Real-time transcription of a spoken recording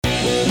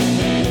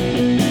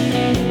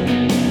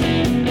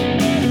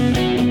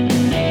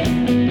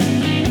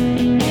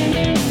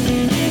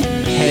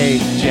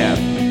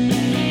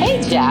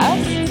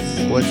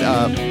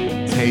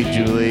Hey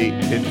Julie,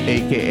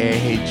 aka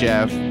Hey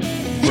Jeff,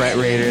 Brett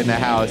Rader in the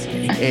house,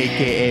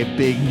 aka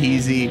Big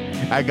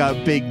Heezy. I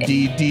got Big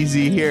D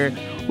DZ here.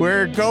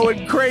 We're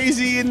going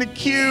crazy in the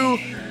queue.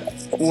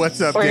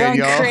 What's up,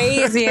 Danielle? We're going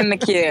crazy in the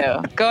queue.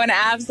 Going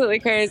absolutely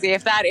crazy.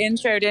 If that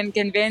intro didn't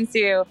convince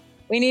you,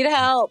 we need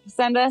help.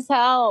 Send us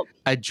help.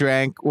 I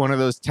drank one of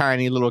those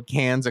tiny little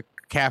cans of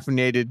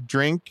caffeinated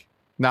drink.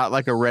 Not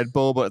like a Red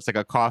Bull, but it's like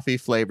a coffee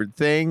flavored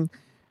thing.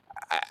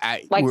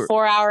 Like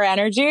 4 Hour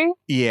Energy?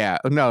 Yeah.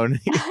 No.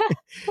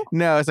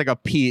 No, it's like a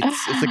Pete's.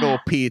 It's like a little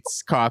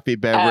Pete's coffee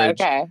beverage.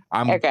 Okay.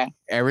 Okay.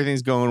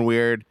 Everything's going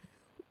weird.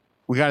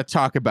 We got to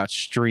talk about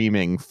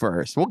streaming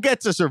first. We'll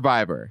get to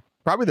Survivor.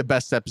 Probably the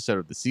best episode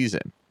of the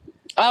season.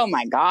 Oh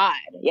my God.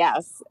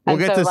 Yes. We'll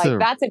get to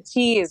that's a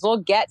tease. We'll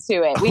get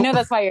to it. We know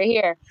that's why you're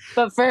here.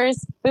 But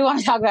first, we want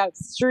to talk about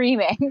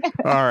streaming.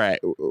 All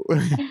right.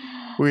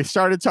 We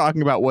started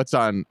talking about what's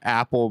on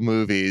Apple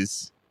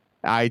Movies,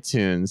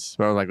 iTunes.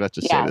 But I was like, let's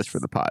just say this for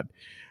the pod.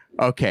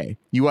 Okay.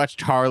 You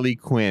watched Harley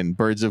Quinn,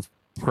 Birds of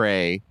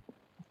Prey.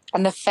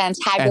 And the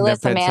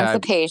fantabulous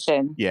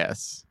emancipation.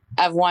 Yes.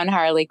 Of one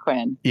Harley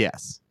Quinn.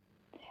 Yes.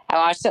 I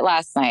watched it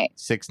last night.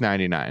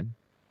 $6.99.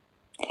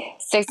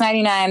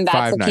 $6.99.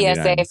 That's a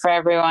PSA for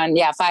everyone.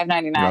 Yeah,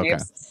 $5.99. Okay.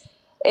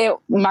 It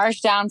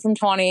marched down from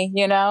 20.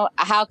 You know,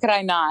 how could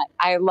I not?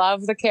 I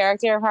love the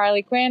character of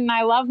Harley Quinn, and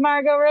I love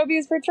Margot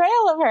Robbie's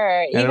portrayal of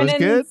her, even in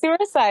good?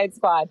 Suicide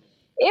Squad.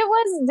 It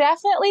was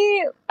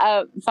definitely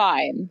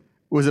fine.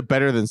 Was it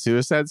better than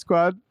Suicide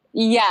Squad?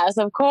 Yes,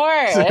 of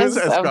course. Of course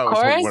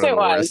it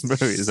was.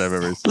 Movies I've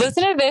ever seen.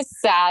 Listen to this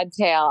sad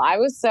tale. I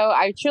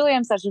truly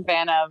am such a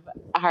fan of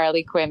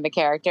Harley Quinn, the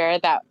character,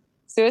 that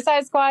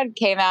Suicide Squad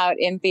came out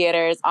in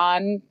theaters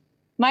on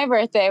my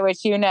birthday,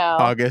 which you know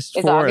August 4th.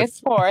 Is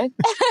August 4th.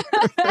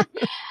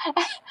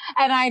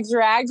 And I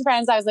dragged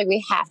friends. I was like,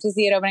 we have to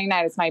see it opening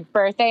night. It's my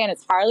birthday and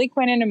it's Harley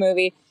Quinn in a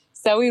movie.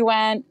 So we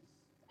went,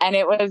 and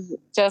it was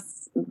just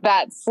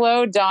that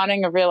slow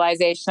dawning of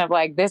realization of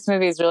like, this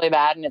movie is really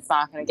bad and it's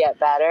not going to get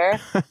better.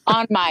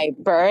 On my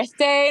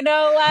birthday,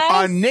 no less.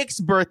 On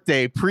Nick's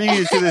birthday,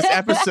 previous to this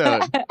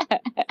episode.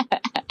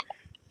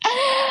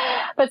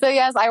 But so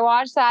yes, I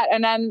watched that,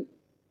 and then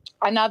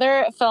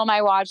another film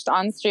I watched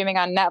on streaming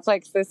on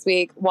Netflix this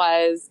week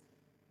was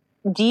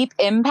Deep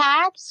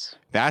Impact.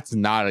 That's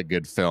not a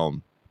good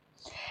film.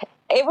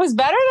 It was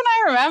better than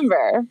I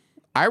remember.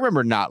 I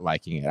remember not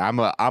liking it.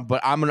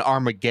 But I'm an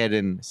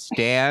Armageddon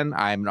stan.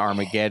 I'm an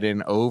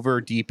Armageddon over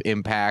Deep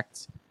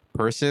Impact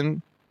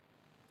person.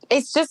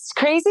 It's just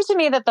crazy to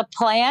me that the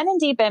plan in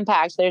Deep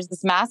Impact, there's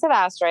this massive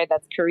asteroid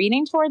that's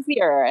careening towards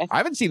the Earth. I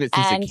haven't seen it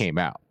since it came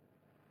out.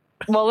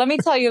 Well, let me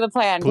tell you the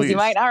plan, because you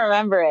might not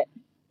remember it.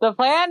 The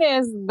plan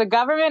is the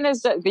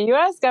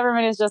U.S.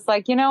 government is just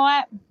like, you know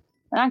what?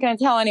 We're not going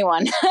to tell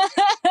anyone.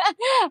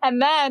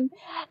 and then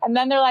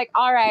they're like,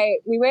 all right,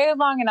 we waited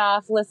long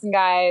enough. Listen,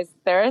 guys,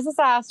 there is this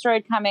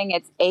asteroid coming.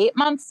 It's 8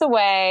 months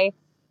away.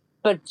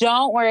 But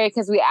don't worry,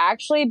 because we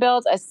actually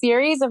built a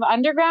series of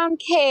underground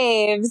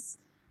caves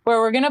where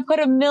we're going to put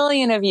 1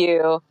 million of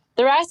you.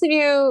 The rest of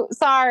you,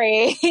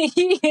 sorry,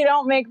 you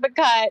don't make the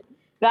cut.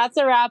 That's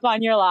a wrap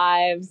on your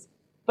lives.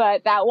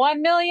 But that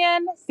 1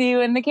 million, see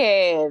you in the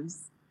caves.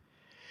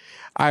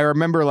 I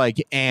remember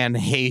like Anne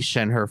Heche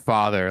and her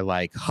father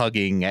like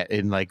hugging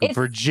in like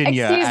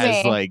Virginia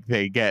as like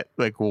they get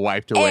like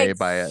wiped away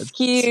by a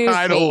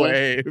tidal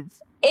wave.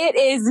 It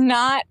is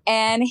not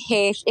Anne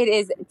Heche. It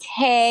is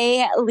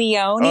Tay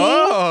Leone.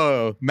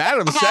 Oh,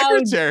 Madam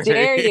Secretary. How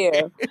dare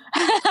you?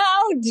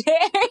 How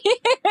dare you?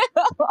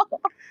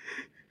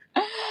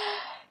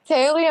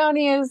 Tay Leone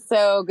is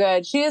so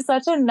good. She is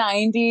such a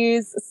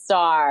 90s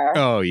star.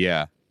 Oh,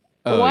 yeah.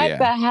 What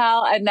the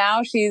hell? And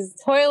now she's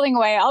toiling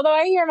away. Although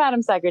I hear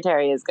Madam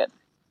Secretary is good.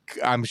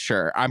 I'm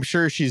sure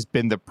she's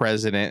been the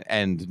president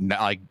and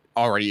like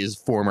already is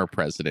former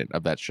president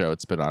of that show.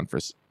 It's been on for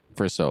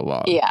so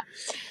long. Yeah.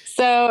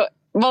 So,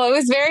 well, it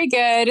was very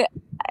good.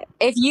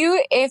 If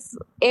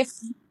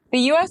the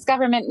U.S.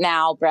 government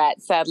now,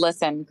 Brett, said,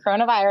 listen,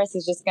 coronavirus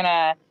is just going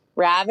to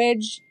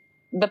ravage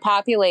the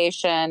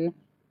population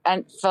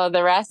and for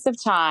the rest of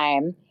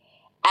time.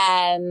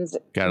 And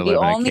gotta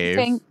live in a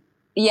cave.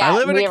 Yeah, I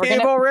live in a cave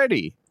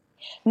already.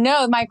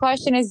 No, my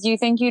question is, do you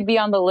think you'd be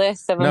on the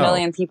list of 1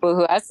 million people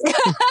who ask?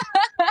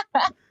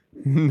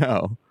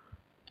 No,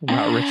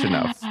 not rich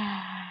enough.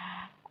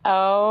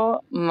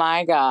 Oh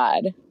my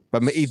God.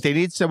 But if they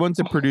need someone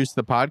to produce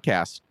the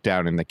podcast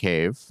down in the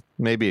cave,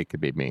 maybe it could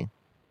be me.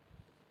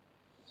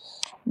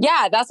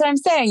 Yeah, that's what I'm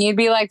saying. You'd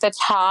be like the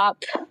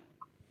top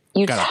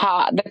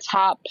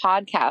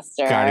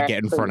podcaster. Got to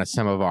get in front of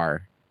some of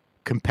our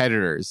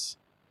competitors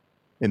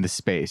in the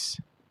space.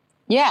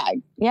 Yeah,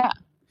 yeah.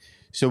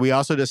 So we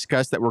also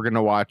discussed that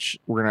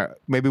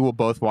maybe we'll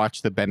both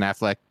watch the Ben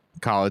Affleck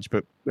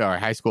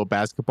high school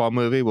basketball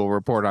movie. We'll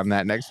report on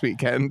that next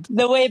weekend.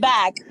 The Way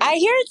Back. I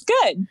hear it's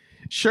good.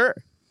 Sure.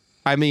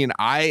 I mean,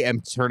 I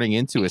am turning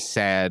into a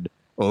sad,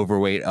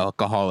 overweight,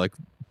 alcoholic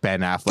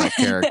Ben Affleck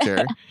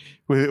character.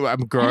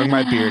 I'm growing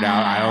my beard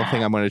out. I don't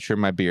think I'm going to trim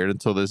my beard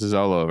until this is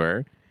all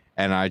over.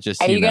 And I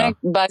just, Are you going to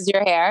buzz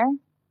your hair?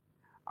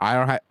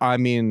 I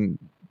mean,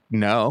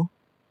 no.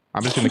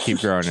 I'm just gonna keep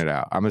growing it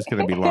out. I'm just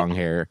gonna be long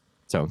hair,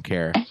 don't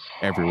care,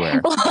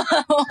 everywhere.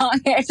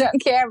 Long hair,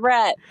 don't care,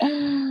 Brett.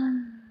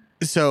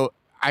 So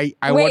I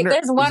Wait, wonder.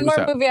 There's one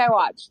more movie I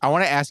watched. I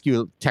want to ask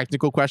you a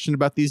technical question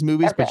about these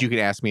movies, Okay. but you can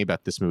ask me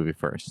about this movie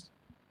first.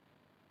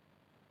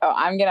 Oh,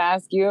 I'm gonna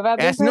ask you about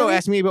this movie? No,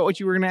 ask me about what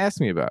you were gonna ask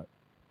me about.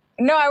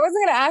 No, I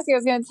wasn't gonna ask you. I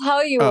was gonna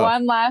tell you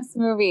one last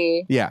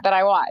movie that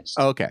I watched.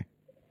 Okay.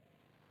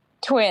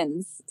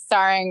 Twins,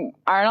 starring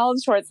Arnold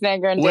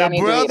Schwarzenegger and Danny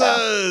DeVito. We're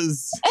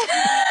brothers.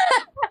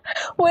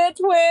 We're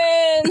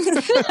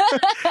twins.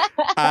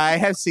 I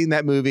have seen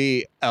that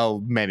movie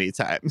many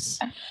times.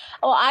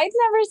 Well, I'd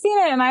never seen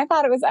it, and I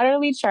thought it was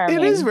utterly charming.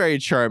 It is very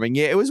charming.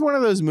 Yeah, it was one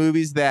of those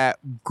movies that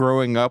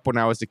growing up when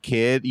I was a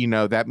kid,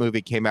 that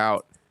movie came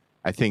out,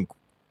 I think,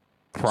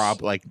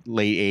 like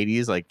late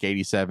 80s, like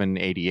 87,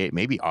 88,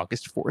 maybe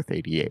August 4th,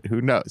 88.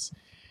 Who knows?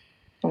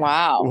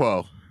 Wow.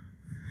 Whoa.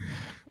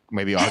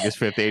 Maybe August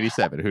 5th,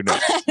 87. Who knows?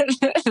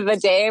 The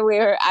day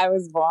I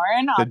was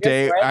born. The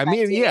day,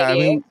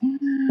 4th,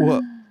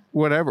 well,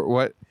 whatever.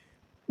 What?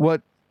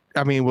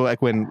 I mean, well,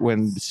 like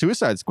when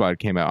Suicide Squad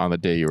came out on the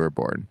day you were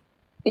born.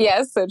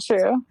 Yes, so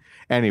true.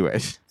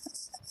 Anyways,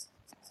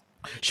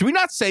 should we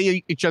not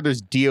say each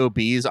other's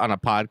DOBs on a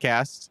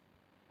podcast?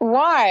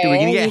 Why? Are we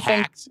gonna get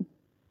hacked?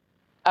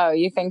 Oh,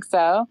 you think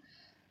so?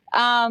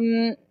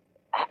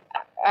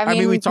 I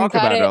mean, we talk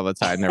about it all the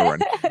time. Never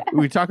mind.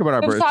 We talk about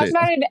our birthdays. We talk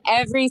about it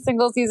every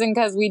single season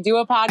because we do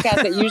a podcast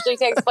that usually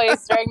takes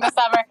place during the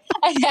summer.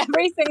 And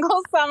every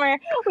single summer,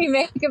 we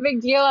make a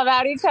big deal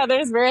about each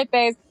other's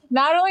birthdays.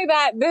 Not only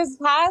that, this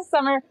past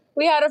summer,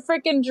 we had a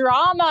freaking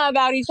drama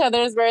about each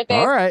other's birthdays.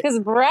 All right. Because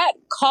Brett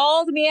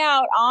called me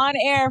out on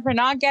air for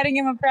not getting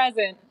him a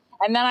present.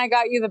 And then I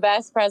got you the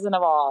best present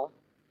of all.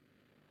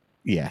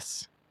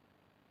 Yes.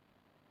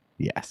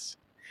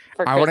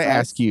 I want to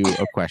ask you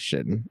a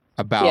question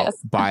about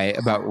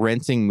about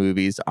renting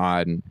movies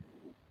on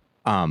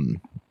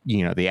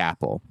the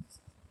Apple.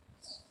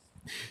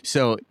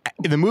 So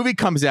the movie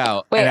comes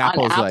out and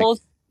Apple's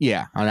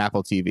on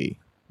Apple TV.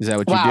 Is that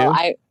what you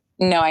do?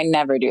 No, I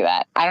never do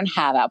that. I don't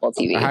have Apple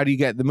TV. How do you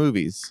get the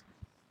movies?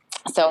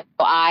 So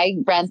I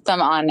rent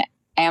them on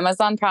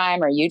Amazon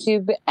Prime or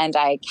YouTube, and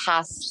I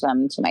cast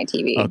them to my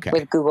TV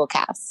with Google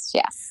Cast.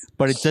 Yes.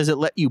 But does it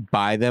let you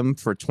buy them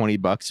for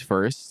 $20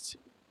 first?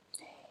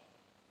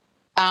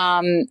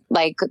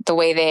 Like the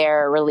way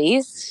they're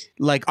released?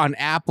 Like on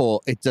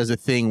Apple, it does a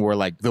thing where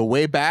like the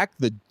way back,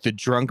 the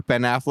drunk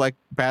Ben Affleck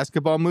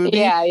basketball movie.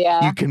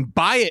 Yeah. You can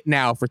buy it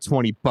now for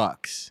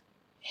 $20.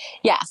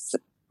 Yes.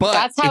 But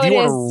that's how if you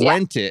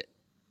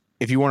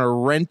want to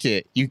rent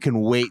it, you can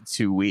wait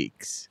 2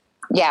 weeks.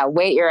 Yeah,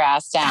 wait your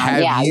ass down.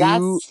 Have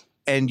you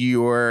and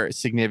your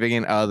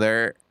significant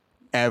other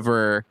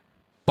ever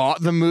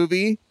bought the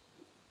movie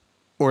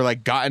or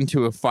like got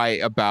into a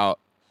fight about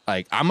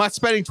like, I'm not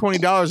spending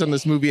 $20 on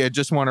this movie, I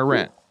just want to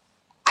rent?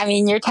 I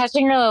mean, you're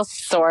touching a little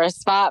sore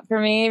spot for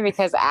me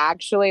because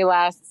actually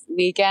last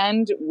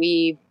weekend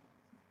we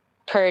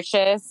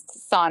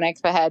purchased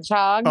Sonic the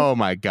Hedgehog. Oh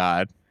my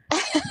God.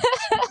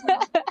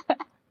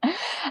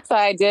 So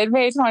I did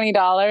pay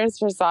 $20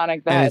 for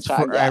Sonic the Hedgehog.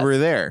 It's forever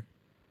there.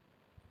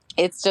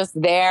 It's just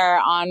there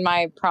on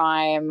my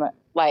Prime.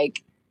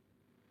 Like,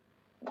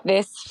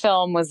 this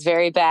film was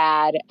very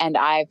bad, and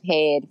I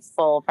paid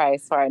full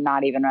price for it,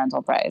 not even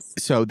rental price.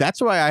 So that's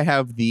why I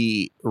have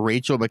the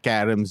Rachel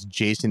McAdams,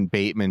 Jason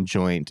Bateman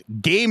joint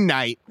Game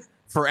Night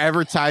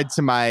forever tied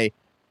to my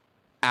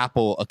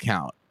Apple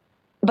account.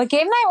 But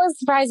Game Night was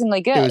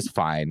surprisingly good. It was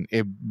fine.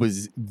 It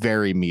was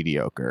very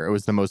mediocre. It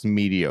was the most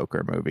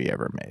mediocre movie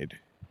ever made.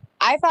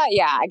 I thought,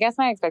 I guess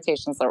my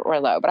expectations were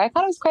low, but I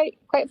thought it was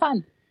quite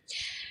fun.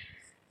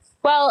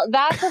 Well,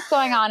 that's what's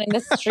going on in the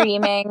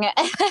streaming.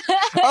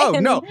 Oh,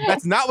 no,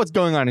 that's not what's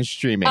going on in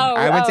streaming.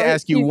 I want to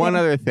ask you one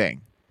other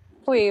thing.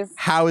 Please.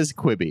 How is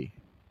Quibi?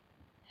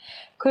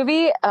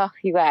 Quibi,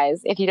 you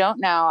guys, if you don't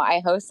know,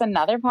 I host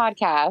another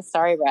podcast.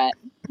 Sorry, Brett.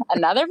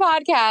 Another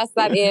podcast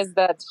that is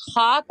the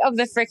talk of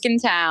the frickin'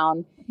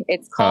 town.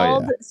 It's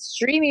called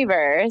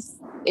Streamyverse.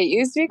 It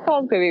used to be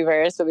called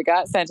Quibiverse, but we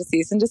got sent a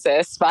cease and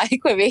desist by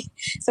Quibi,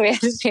 so we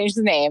had to change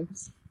the name.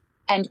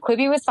 And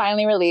Quibi was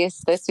finally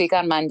released this week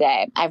on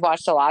Monday. I've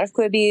watched a lot of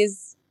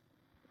Quibis.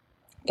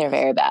 They're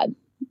very bad.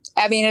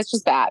 I mean, it's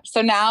just bad.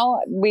 So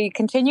now we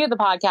continue the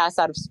podcast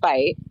out of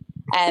spite,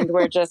 and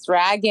we're just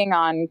ragging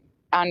on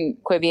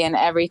Quibi and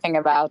everything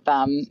about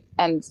them.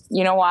 And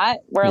you know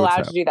what? We're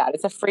allowed to do that.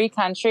 It's a free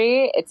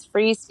country. It's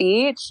free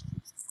speech.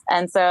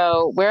 And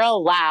so we're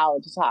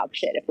allowed to talk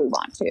shit if we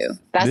want to.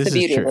 That's the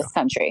beauty of this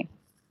country.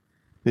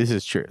 This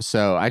is true.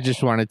 So I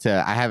just wanted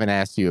to, I haven't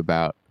asked you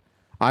about,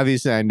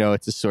 obviously I know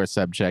it's a sore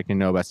subject. I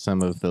know about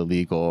some of the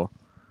legal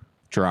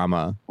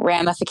drama.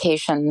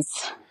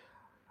 Ramifications.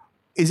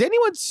 Is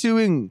anyone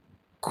suing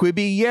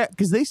Quibi yet?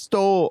 Because they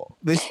stole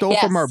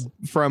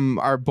from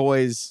our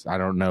boys. I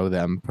don't know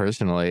them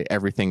personally.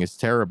 Everything is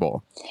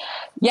terrible.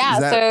 Yeah.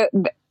 So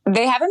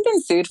They haven't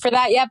been sued for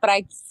that yet, but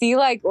I see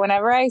like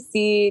whenever I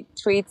see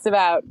tweets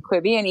about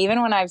Quibi, and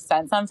even when I've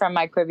sent some from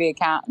my Quibi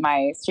account,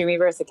 my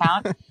Streamyverse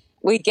account,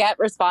 we get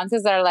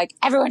responses that are like,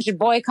 everyone should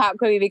boycott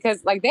Quibi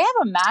because like they have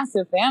a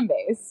massive fan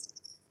base.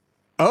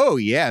 Oh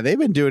yeah, they've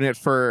been doing it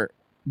for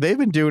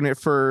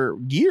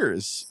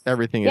years.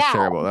 Everything is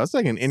terrible. That's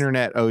like an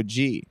internet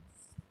OG.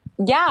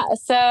 Yeah,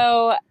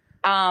 so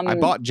I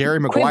bought Jerry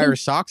Maguire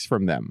socks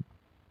from them.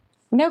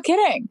 No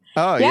kidding.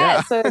 Oh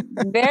yeah. So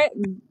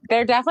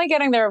they're definitely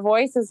getting their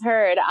voices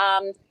heard.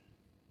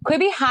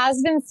 Quibi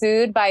has been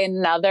sued by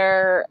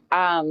another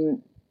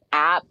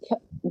app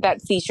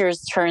that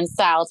features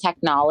turnstile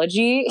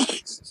technology,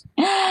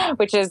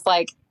 which is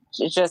like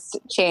just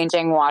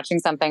changing watching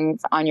something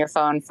on your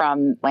phone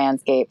from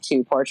landscape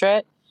to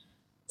portrait.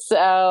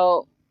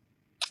 So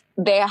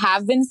they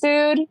have been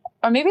sued,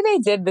 or maybe they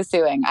did the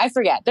suing. I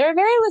forget. They're a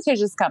very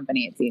litigious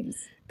company, it seems.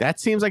 That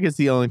seems like it's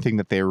the only thing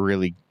that they're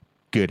really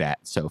good at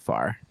so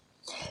far.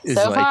 Is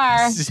so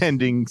far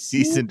sending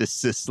cease and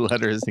desist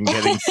letters and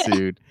getting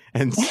sued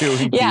and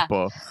suing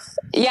people.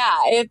 Yeah,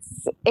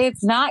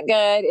 it's not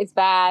good. It's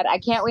bad. I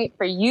can't wait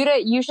for you to.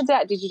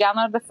 Did you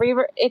download the free?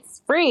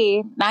 It's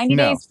free. 90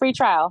 days free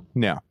trial.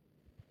 No.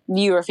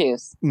 You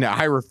refuse. No,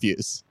 I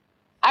refuse.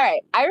 All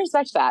right, I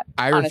respect that.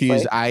 I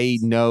refuse. I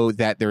know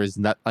that there is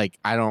not like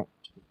I don't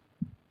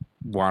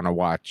want to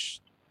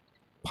watch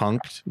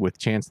Punk'd with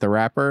Chance the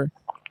Rapper.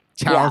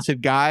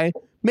 Talented guy.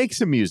 Make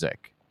some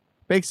music.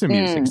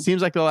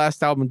 Seems like the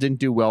last album didn't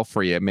do well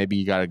for you. Maybe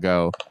you got to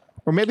go.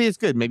 Or maybe it's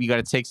good. Maybe you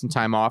got to take some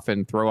time off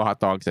and throw hot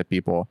dogs at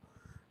people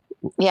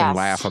and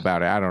laugh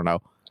about it. I don't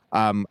know.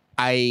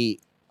 I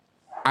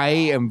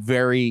am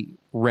very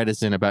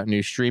reticent about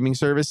new streaming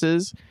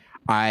services.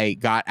 I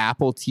got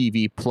Apple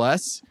TV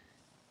Plus.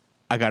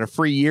 I got a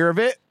free year of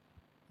it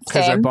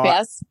because I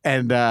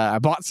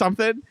bought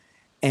something.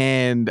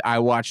 And I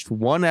watched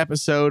one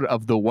episode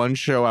of the one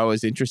show I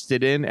was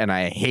interested in, and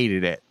I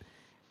hated it.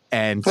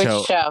 And Which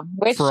show?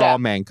 All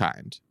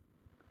Mankind.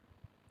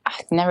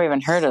 I've never even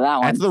heard of that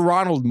one. That's the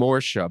Ronald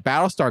Moore show.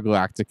 Battlestar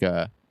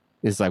Galactica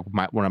is like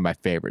one of my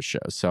favorite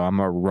shows. So I'm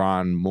a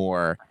Ron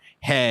Moore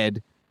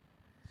head.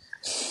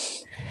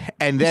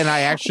 And then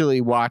I actually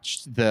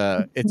watched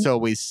the It's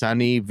Always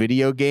Sunny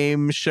video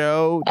game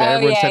show that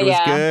everyone said was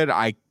good.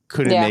 I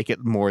couldn't make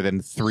it more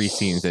than 3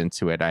 scenes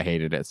into it. I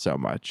hated it so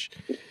much.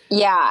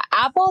 Yeah,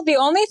 Apple, the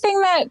only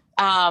thing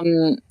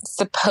that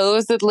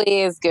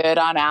supposedly is good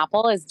on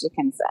Apple is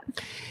Dickinson.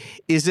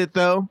 Is it,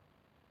 though?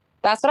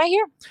 That's what I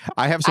hear.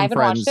 I have some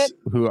friends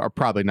who are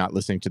probably not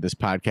listening to this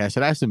podcast,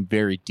 and I have some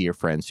very dear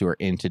friends who are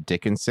into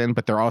Dickinson,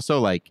 but they're also,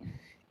 like,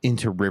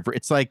 into River.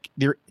 It's like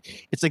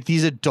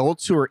these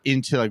adults who are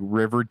into, like,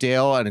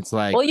 Riverdale, and it's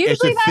like, well,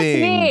 usually that's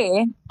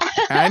me.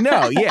 I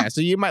know, yeah,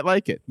 so you might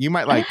like it. You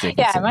might like Dickinson.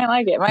 Yeah, I might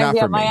like it. It might be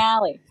up my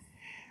alley.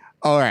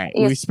 All right,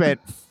 we spent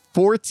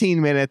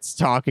 14 minutes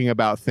talking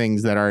about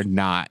things that are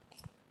not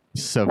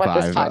Survivor.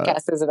 What this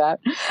podcast is about.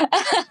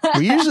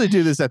 We usually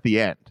do this at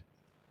the end.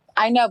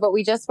 I know, but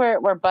we just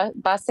we're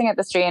busting at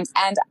the streams.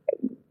 And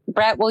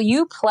Brett, will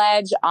you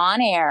pledge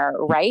on air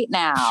right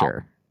now?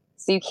 Sure.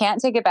 So you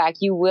can't take it back.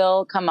 You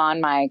will come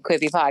on my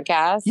Quibi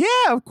podcast.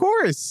 Yeah, of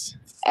course.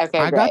 Okay,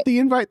 I got the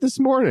invite this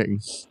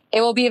morning.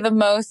 It will be the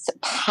most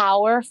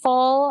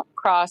powerful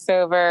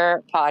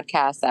crossover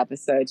podcast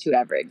episode to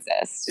ever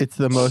exist. It's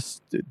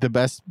the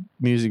best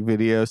music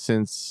video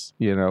since,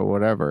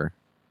 whatever.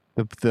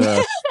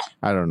 The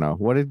I don't know.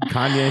 What did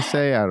Kanye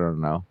say? I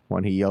don't know.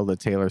 When he yelled at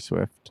Taylor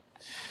Swift.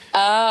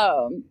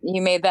 Oh,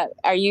 you made that.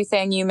 Are you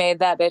saying you made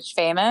that bitch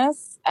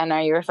famous? And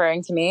are you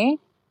referring to me?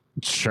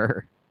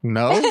 Sure.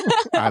 No,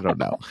 I don't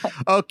know.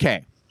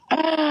 Okay.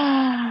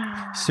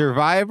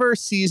 Survivor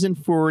season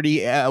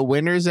 40.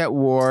 Winners at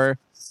War.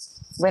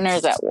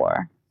 Winners at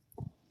War.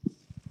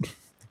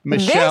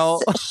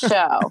 Michelle. This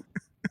show.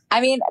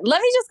 I mean,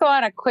 let me just go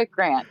on a quick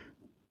rant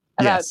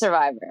about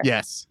Survivor.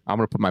 Yes. I'm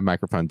going to put my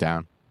microphone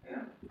down.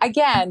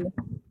 Again,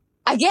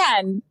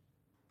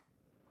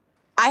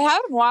 I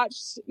haven't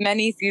watched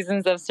many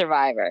seasons of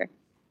Survivor.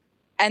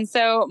 And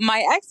so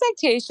my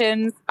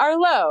expectations are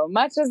low,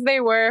 much as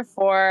they were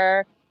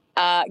for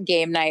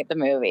Game Night, the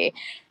movie.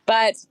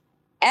 But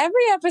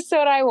every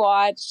episode I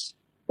watch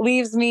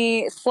leaves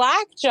me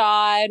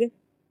slack-jawed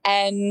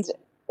and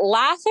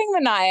laughing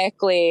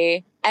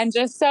maniacally and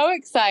just so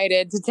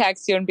excited to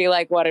text you and be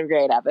like, what a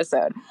great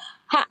episode.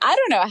 I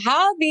don't know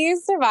how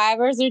these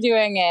survivors are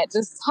doing it,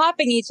 just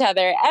topping each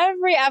other.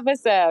 Every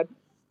episode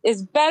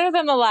is better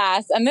than the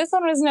last, and this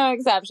one was no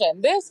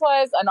exception. This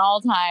was an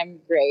all-time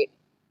great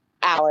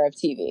hour of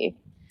TV.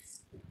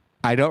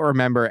 I don't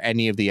remember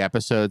any of the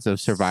episodes of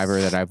Survivor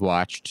that I've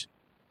watched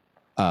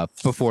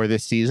before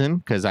this season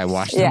because I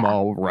watched them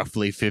all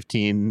roughly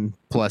 15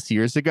 plus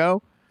years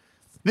ago.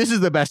 This is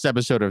the best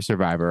episode of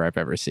Survivor I've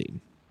ever seen.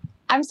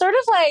 I'm sort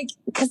of like,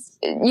 because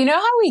you know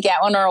how we get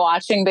when we're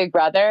watching Big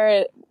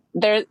Brother?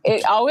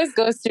 It always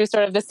goes through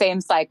sort of the same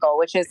cycle,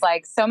 which is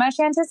like so much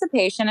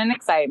anticipation and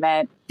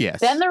excitement. Yes.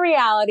 Then the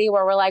reality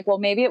where we're like, well,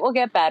 maybe it will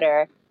get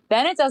better.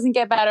 Then it doesn't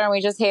get better and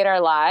we just hate our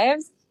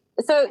lives.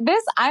 So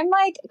I'm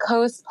like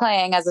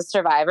cosplaying as a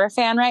Survivor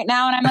fan right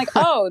now. And I'm like,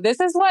 oh, this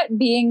is what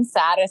being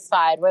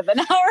satisfied with an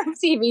hour of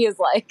TV is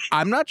like.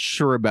 I'm not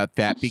sure about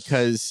that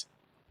because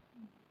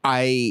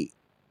I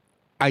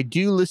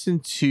do listen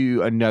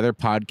to another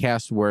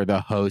podcast where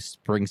the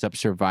host brings up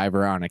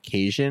Survivor on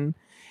occasion.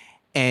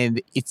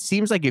 And it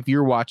seems like if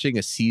you're watching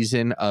a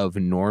season of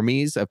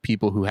normies, of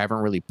people who haven't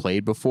really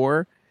played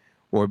before,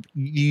 or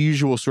the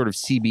usual sort of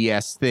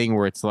CBS thing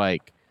where it's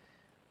like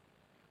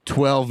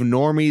 12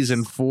 normies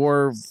and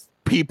 4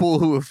 people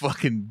who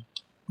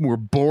were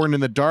born in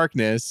the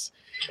darkness,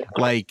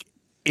 like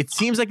it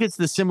seems like it's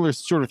the similar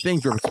sort of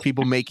things where it's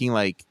people making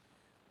like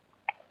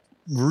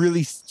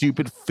really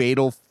stupid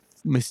fatal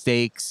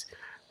mistakes,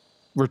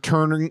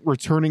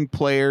 returning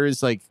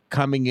players like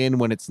coming in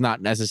when it's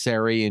not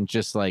necessary and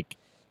just like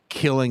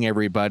killing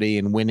everybody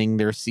and winning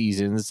their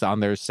seasons on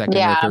their second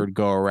or third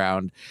go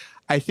around.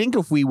 I think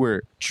if we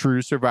were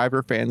true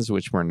Survivor fans,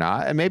 which we're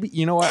not, and maybe,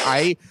 you know what,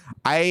 I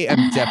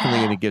am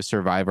definitely going to give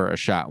Survivor a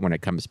shot when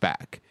it comes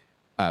back.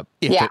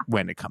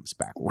 When it comes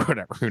back, or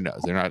whatever, who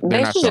knows? They're not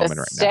filming right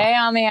now. Stay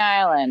on the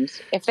island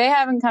if they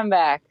haven't come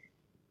back.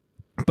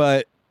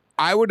 But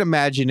I would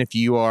imagine if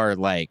you are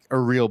like a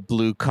real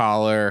blue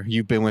collar,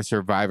 you've been with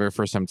Survivor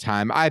for some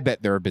time, I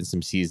bet there have been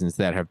some seasons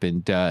that have been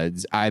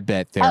duds. I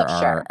bet there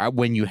are,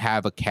 when you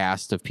have a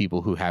cast of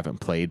people who haven't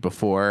played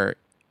before,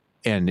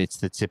 and it's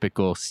the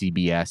typical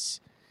CBS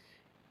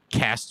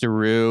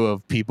castaroo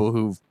of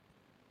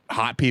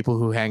hot people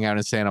who hang out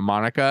in Santa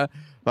Monica.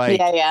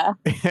 Like,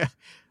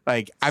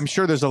 like, I'm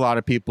sure there's a lot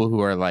of people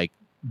who are like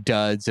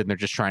duds and they're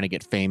just trying to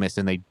get famous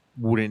and they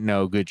wouldn't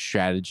know good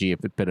strategy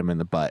if it bit them in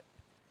the butt.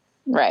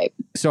 Right.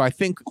 So I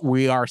think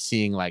we are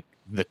seeing like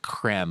the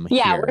creme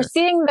Yeah, here. we're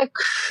seeing the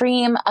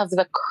cream of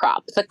the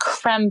crop, the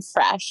creme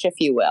fraiche, if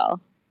you will.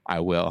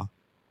 I will.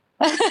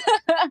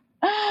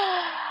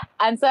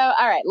 And so,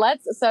 all right,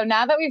 so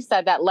now that we've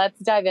said that, let's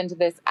dive into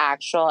this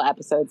actual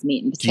episode's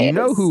meat and potatoes. Do you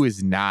know who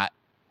is not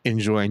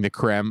enjoying the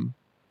creme?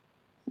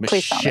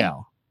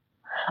 Michelle.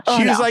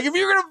 She was like, if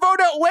you're going to vote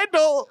out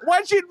Wendell, why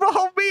don't you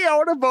involve me? I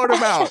want to vote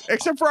him out.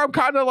 Except for I'm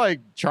kind of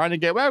like trying to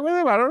get back with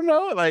him. I don't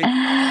know. Like,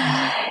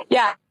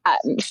 yeah,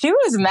 she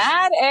was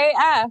mad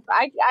AF.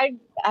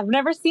 I've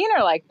never seen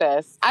her like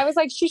this. I was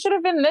like, she should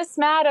have been this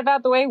mad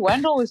about the way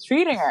Wendell was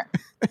treating her.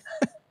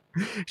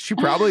 She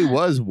probably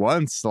was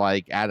once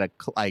like at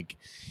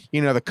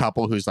the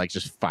couple who's like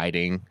just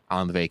fighting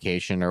on the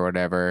vacation or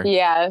whatever.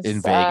 Yes.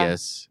 In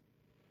Vegas.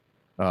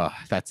 Oh,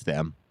 that's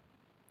them.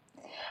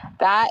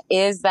 That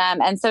is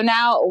them. And so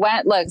now,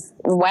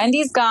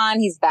 Wendy's gone.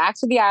 He's back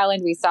to the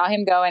island. We saw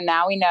him go, and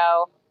now we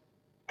know,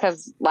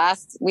 because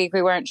last week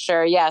we weren't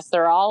sure. Yes,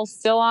 they're all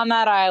still on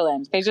that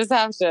island. They just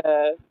have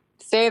to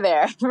stay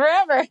there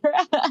forever.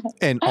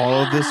 And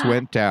all of this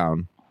went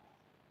down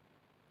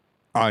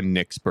on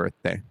Nick's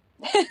birthday.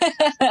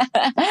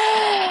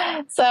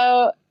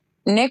 So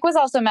Nick was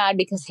also mad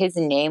because his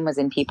name was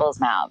in people's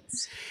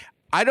mouths.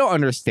 I don't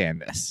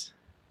understand this.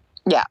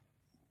 Yeah.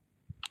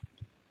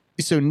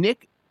 So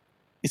Nick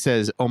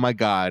says, "Oh my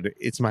God,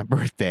 it's my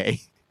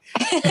birthday,"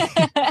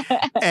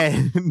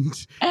 and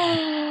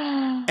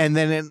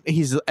then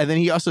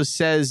he also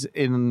says,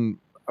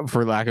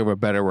 for lack of a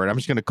better word, I'm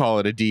just going to call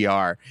it a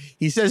DR.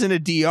 He says in a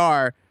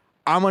DR,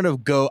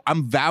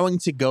 I'm vowing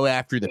to go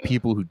after the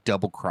people who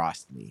double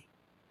crossed me.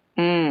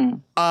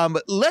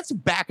 Let's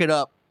back it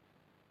up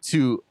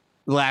to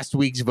last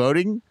week's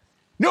voting.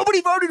 Nobody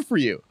voted for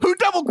you. Who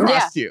double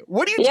crossed you?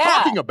 What are you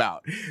talking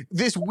about?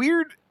 This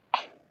weird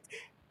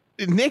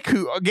Nick,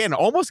 who again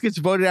almost gets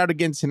voted out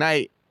again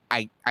tonight.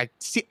 I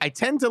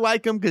tend to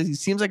like him because he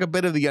seems like a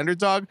bit of the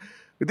underdog.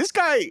 But this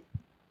guy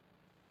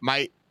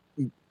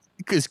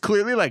is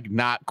clearly like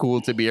not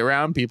cool to be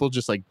around. People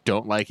just like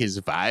don't like his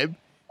vibe.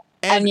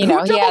 And you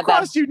know, double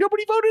crossed you.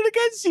 Nobody voted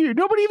against you.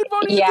 Nobody even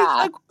voted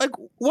against. Like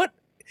what?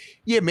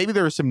 Yeah, maybe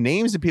there are some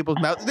names in people's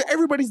mouth.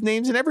 Everybody's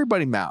names in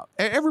everybody's mouth.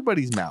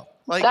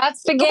 Like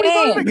that's the nobody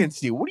game. voted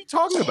against you. What are you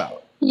talking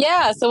about?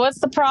 Yeah. So what's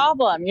the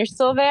problem? You're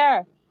still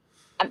there.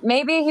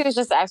 Maybe he was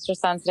just extra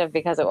sensitive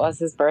because it was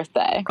his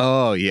birthday.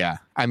 Oh yeah.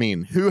 I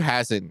mean, who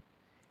hasn't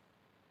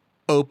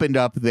opened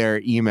up their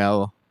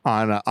email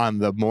on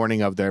the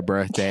morning of their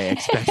birthday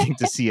expecting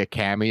to see a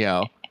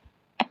cameo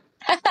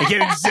and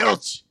getting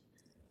zilch?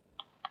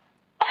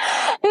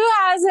 Who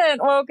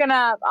hasn't woken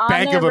up on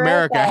Bank their of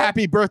America, birthday?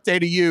 happy birthday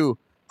to you.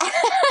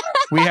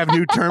 We have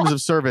new terms of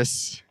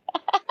service.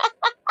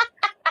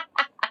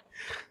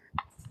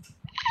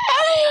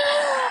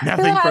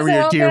 Nothing from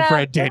your dear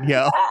friend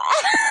Danielle.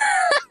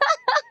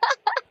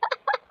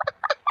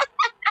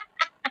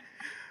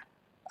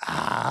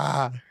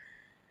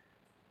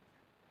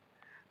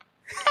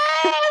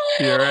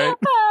 You're right.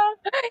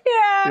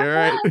 Yeah. You're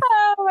right.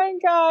 Oh my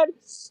God.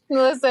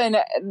 Listen,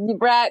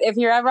 Brett, if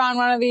you're ever on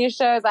one of these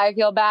shows, I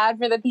feel bad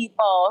for the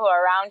people who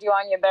are around you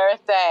on your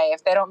birthday.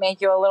 If they don't make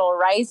you a little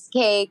rice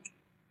cake,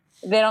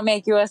 they don't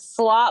make you a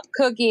slop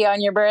cookie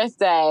on your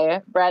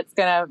birthday, Brett's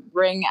going to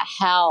bring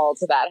hell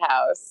to that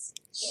house.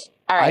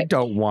 All right. I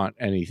don't want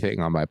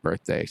anything on my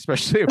birthday,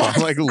 especially if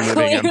I'm like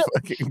living on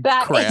fucking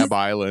Crab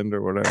Island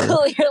or whatever.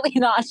 Clearly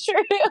not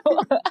true.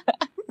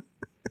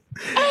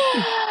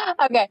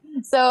 Okay,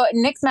 so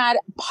Nick's mad.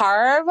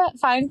 Parv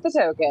finds the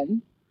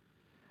token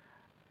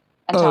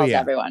and tells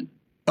everyone.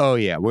 Oh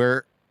yeah,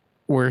 we're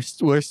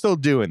still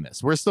doing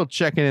this. We're still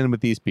checking in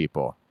with these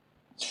people.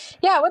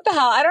 Yeah, what the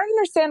hell? I don't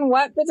understand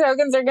what the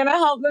tokens are going to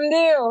help them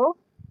do.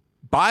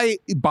 Buy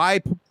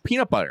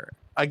peanut butter.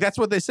 Like, that's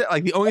what they said.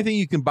 Like, the only thing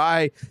you can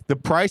buy, the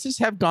prices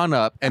have gone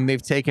up and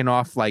they've taken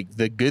off like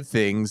the good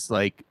things,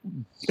 like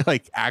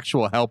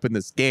actual help in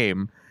this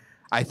game.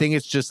 I think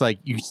it's just like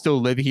you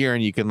still live here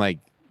and you can like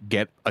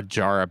get a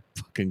jar of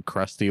fucking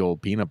crusty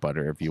old peanut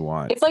butter if you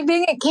want. It's like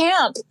being at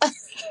camp.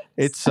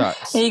 It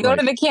sucks. You go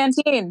to the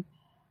canteen.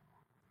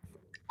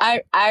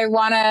 I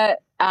wanna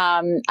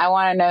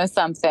know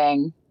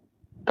something,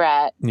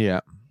 Brett. Yeah.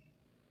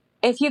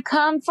 If you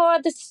come for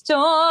the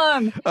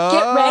storm, get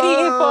ready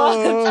for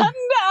the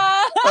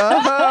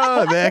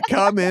thunder. They're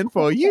coming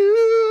for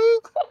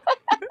you.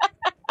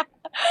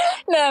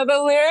 No,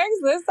 the lyrics,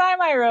 this time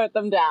I wrote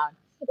them down.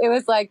 It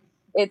was like,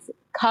 it's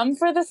come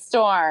for the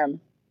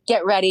storm,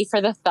 get ready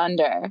for the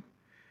thunder.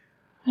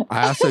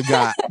 I also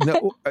got,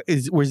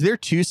 was there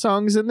 2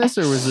 songs in this,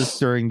 or was this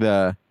during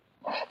the...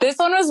 This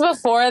one was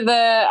before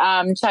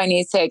the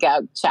Chinese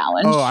takeout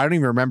challenge. Oh, I don't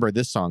even remember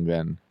this song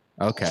then.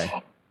 Okay.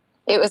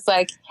 It was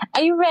like,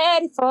 are you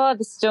ready for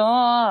the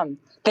storm?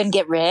 Then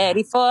get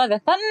ready for the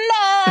thunder.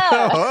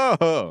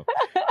 Oh.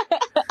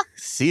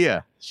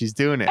 Sia, she's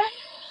doing it.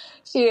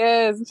 She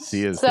is.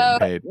 Sia's so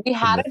paid we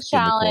had a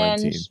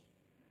challenge.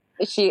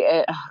 She,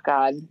 oh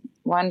God,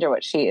 wonder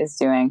what she is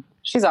doing.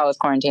 She's always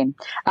quarantined.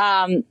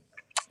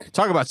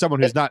 Talk about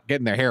someone who's not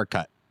getting their hair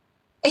cut.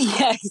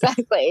 Yeah,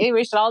 exactly.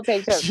 We should all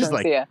take tips She's from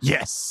like, Sia.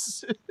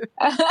 yes.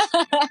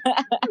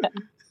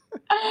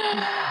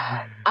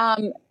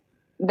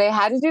 They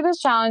had to do this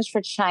challenge for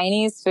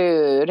Chinese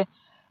food.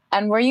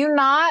 And were you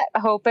not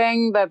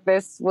hoping that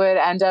this would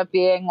end up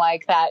being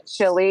like that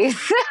Chili's?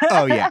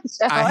 Oh, yeah.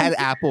 I had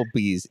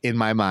Applebee's in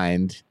my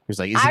mind. It was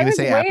like, is he going to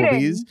say waiting.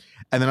 Applebee's?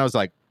 And then I was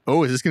like,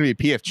 oh, is this going to be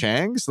P.F.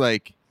 Chang's?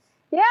 Like,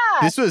 yeah.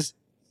 This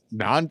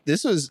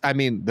was, I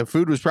mean, the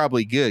food was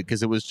probably good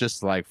because it was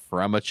just like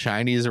from a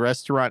Chinese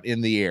restaurant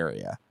in the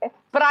area.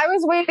 But I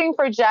was waiting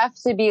for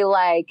Jeff to be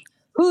like,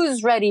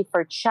 who's ready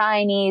for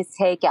Chinese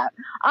takeout?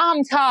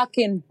 I'm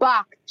talking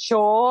bok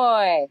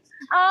choy.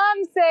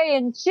 I'm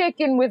saying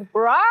chicken with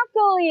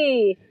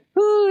broccoli.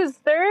 Who's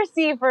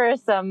thirsty for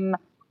some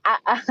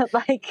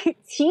like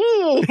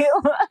tea?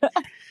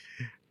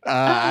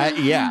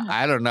 Yeah,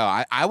 I don't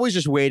know. I was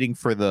just waiting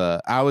for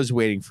the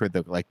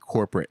like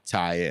corporate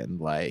tie-in,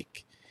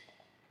 like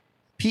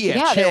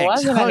P.F.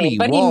 Chang's honey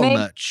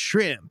walnut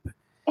shrimp.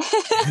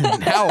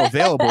 Now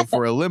available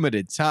for a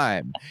limited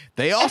time.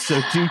 They also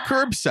do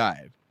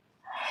curbside.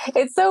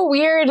 It's so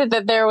weird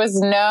that there was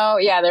no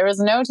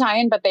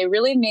tie-in, but they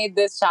really made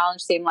this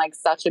challenge seem like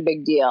such a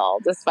big deal,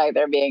 despite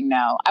there being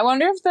no. I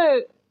wonder if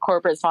the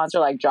corporate sponsor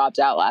like dropped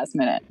out last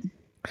minute.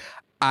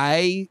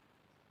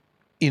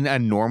 In a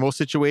normal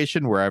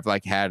situation where I've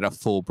like had a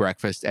full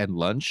breakfast and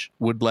lunch,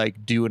 would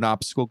like do an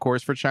obstacle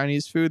course for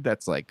Chinese food.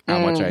 That's like how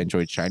much I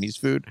enjoy Chinese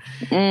food.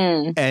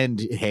 And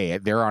hey,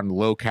 they're on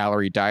low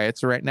calorie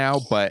diets right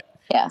now, but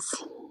yes,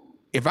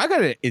 if I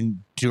gotta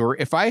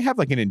if I have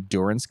like an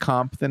endurance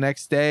comp the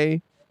next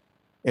day,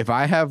 if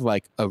I have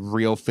like a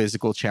real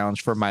physical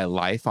challenge for my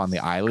life on the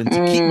island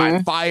to keep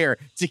my fire,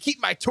 to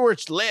keep my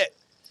torch lit,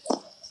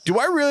 do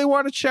I really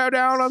want to chow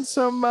down on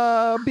some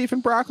beef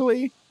and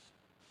broccoli?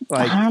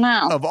 Like, I don't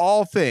know. Of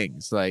all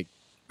things, like,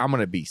 I'm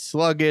going to be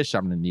sluggish.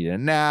 I'm going to need a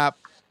nap.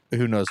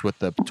 Who knows what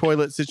the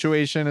toilet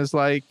situation is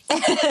like?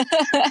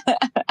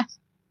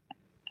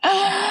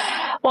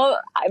 Well,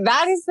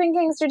 that is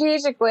thinking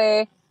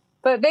strategically,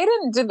 but they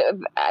didn't do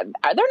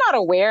they're not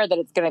aware that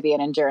it's going to be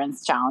an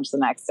endurance challenge the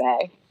next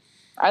day.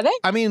 Are they?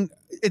 I mean,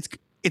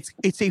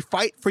 it's a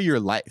fight for your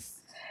life.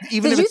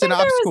 Even if it's an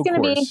obstacle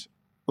course.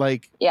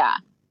 Like, yeah.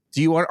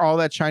 Do you want all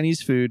that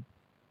Chinese food?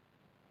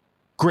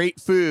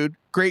 Great food.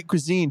 Great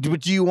cuisine, but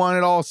do you want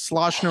it all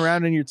sloshing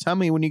around in your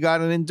tummy when you got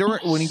an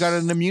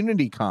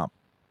immunity comp?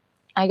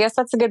 I guess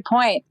that's a good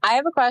point. I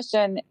have a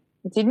question.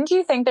 Didn't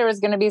you think there was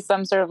going to be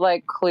some sort of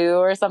like clue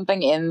or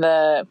something in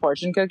the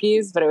fortune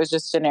cookies, but it was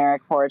just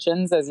generic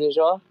fortunes as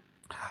usual?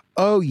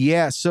 Oh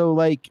yeah, so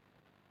like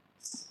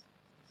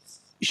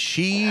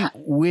she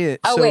went.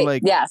 Oh so wait,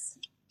 like yes.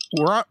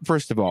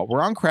 First of all,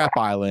 we're on Crap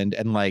Island,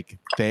 and like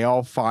they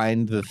all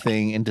find the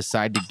thing and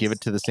decide to give it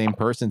to the same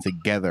person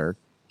together.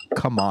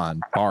 Come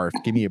on, barf,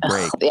 give me a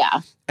break. Yeah.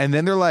 And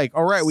then they're like,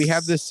 all right, we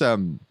have this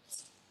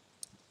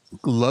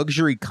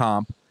luxury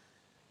comp,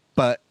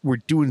 but we're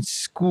doing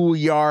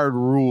schoolyard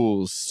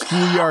rules,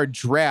 schoolyard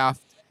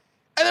draft,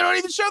 and they don't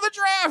even show the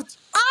draft.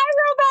 I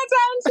wrote that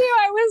down too.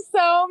 I was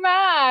so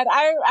mad.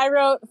 I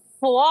wrote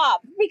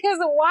flop because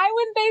why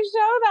wouldn't they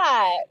show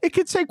that? It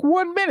could take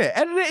 1 minute.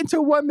 Edit it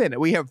into 1 minute.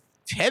 We have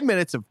 10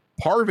 minutes of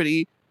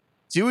Parvati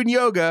doing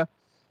yoga.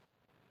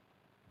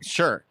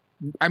 Sure.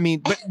 I mean,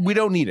 but we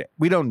don't need it.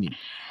 We don't need it.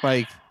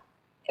 Like,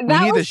 We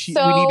need to see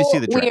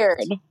the draft.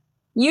 Weird.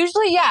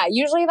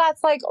 Usually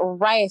that's like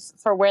rife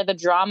for where the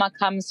drama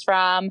comes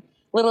from.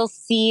 Little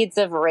seeds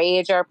of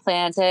rage are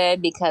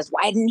planted because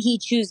why didn't he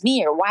choose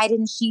me, or why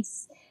did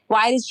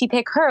she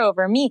pick her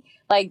over me?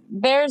 Like,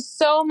 there's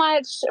so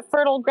much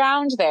fertile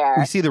ground there.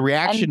 We see the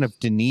reaction of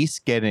Denise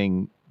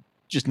getting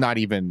just not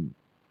even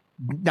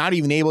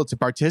able to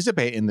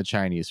participate in the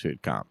Chinese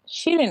food comp.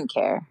 She didn't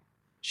care.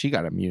 She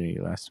got immunity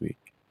last week.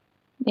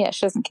 Yeah,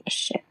 she doesn't give a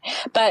shit.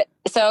 But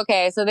so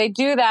they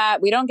do that.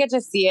 We don't get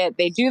to see it.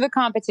 They do the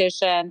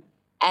competition,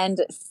 and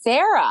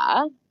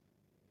Sarah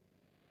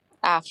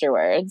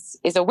afterwards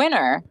is a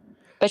winner,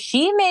 but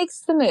she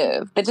makes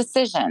the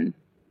decision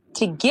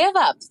to give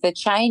up the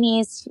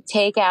Chinese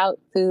takeout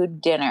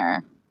food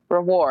dinner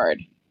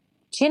reward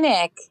to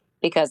Nick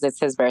because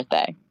it's his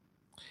birthday.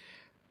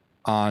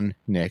 On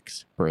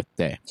Nick's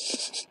birthday.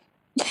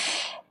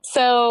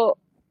 So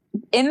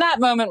in that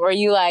moment where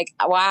you like,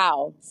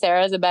 wow,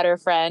 Sarah's a better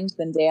friend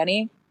than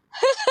Danny.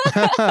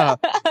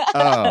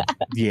 Oh,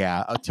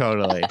 yeah,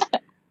 totally.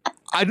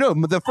 I know.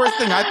 The first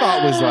thing I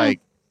thought was like,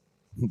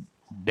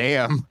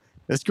 damn,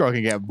 this girl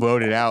can get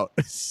voted out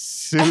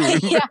soon.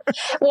 Yeah.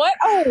 What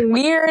a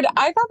weird.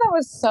 I thought that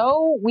was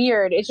so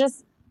weird.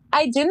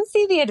 I didn't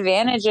see the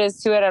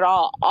advantages to it at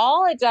all.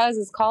 All it does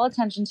is call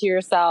attention to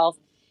yourself.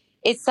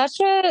 It's such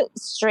a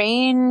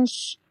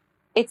strange,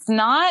 it's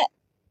not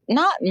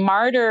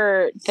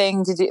martyr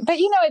thing to do, but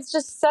it's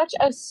just such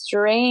a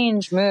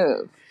strange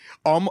move.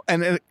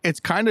 And it's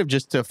kind of,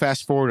 just to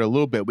fast forward a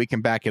little bit, we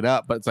can back it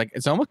up, but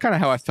it's almost kind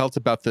of how I felt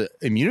about the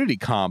immunity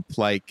comp.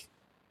 Like,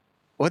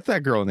 what's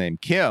that girl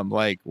named? Kim.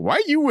 Like, why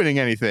are you winning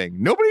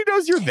anything? Nobody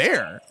knows you're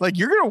there. Like,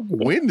 you're going to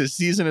win this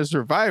season of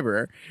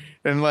Survivor.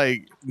 And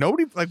like,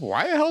 nobody, like,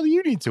 why the hell do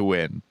you need to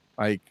win?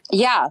 Like,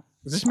 yeah,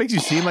 it just makes you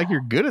seem like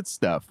you're good at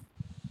stuff.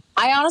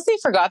 I honestly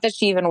forgot that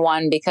she even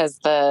won because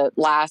the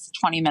last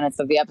 20 minutes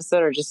of the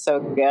episode are just so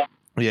good.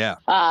 Yeah.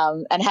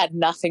 And had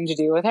nothing to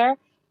do with her.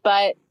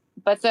 But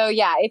so,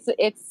 yeah,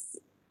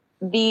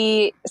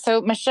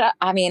 so Michelle,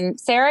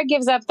 Sarah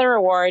gives up the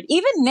reward.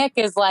 Even Nick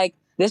is like,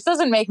 this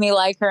doesn't make me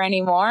like her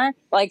anymore.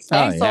 Like,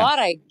 thanks a lot,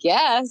 I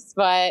guess.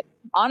 But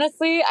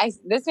honestly,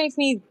 this makes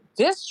me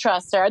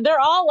distrust her. They're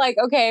all like,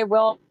 okay,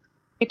 well,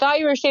 we thought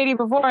you were shady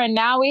before and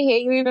now we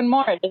hate you even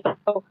more.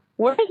 So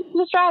where's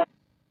the strategy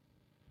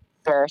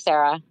for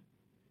Sarah?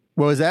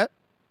 What was that?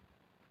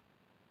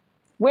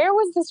 Where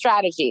was the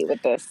strategy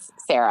with this,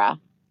 Sarah?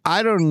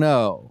 I don't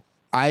know.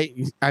 I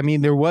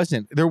mean, there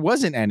wasn't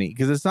any,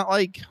 because it's not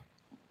like,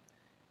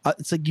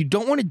 it's like you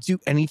don't want to do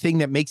anything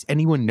that makes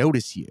anyone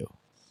notice you.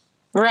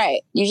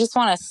 Right. You just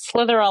want to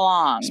slither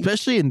along.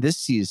 Especially in this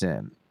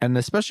season, and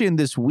especially in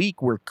this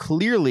week where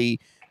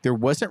clearly there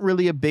wasn't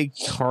really a big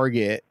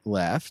target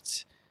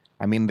left.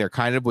 I mean, there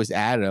kind of was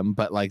Adam,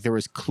 but like there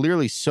was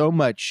clearly so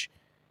much,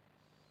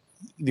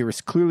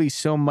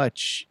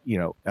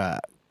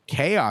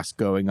 chaos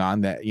going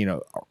on that,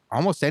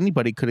 almost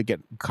anybody could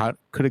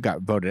have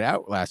got voted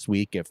out last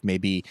week if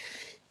maybe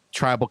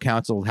tribal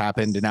council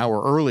happened an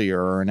hour earlier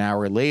or an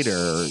hour later,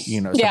 or,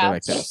 something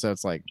like that. So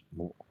it's like,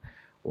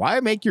 why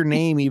make your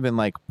name even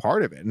like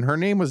part of it? And her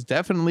name was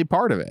definitely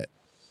part of it.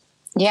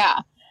 Yeah.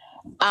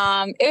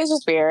 It was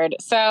just weird.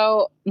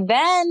 So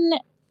then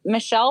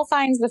Michelle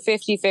finds the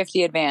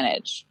 50-50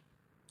 advantage.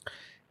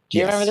 Do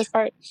you remember this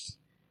part?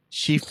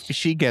 She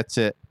gets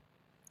it.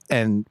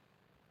 And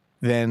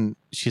then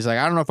she's like,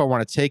 I don't know if I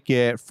want to take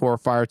it. 4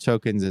 fire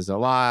tokens is a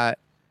lot.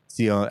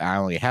 I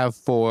only have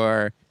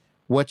 4.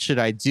 What should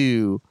I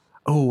do?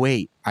 Oh,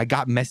 wait, I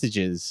got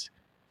messages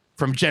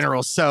from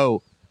General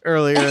So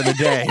earlier in the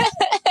day.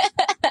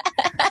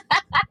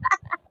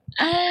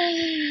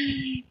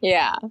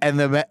 Yeah. And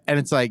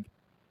it's like,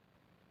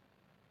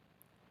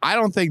 I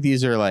don't think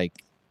these are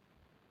like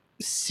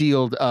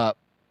sealed up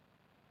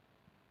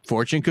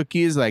fortune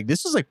cookies. Like,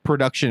 this is like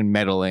production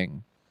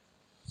meddling.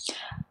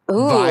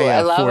 Ooh, via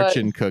I love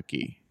fortune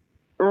cookie.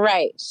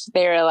 Right.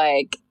 They were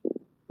like,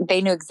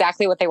 they knew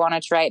exactly what they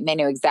wanted to write, and they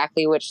knew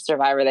exactly which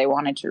survivor they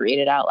wanted to read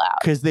it out loud.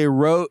 Because they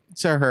wrote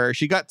to her.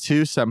 She got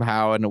 2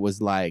 somehow, and it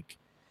was like,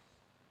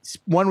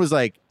 one was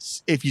like,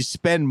 if you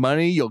spend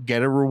money, you'll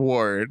get a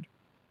reward.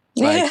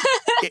 Like,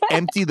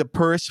 empty the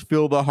purse,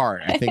 fill the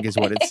heart, I think is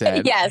what it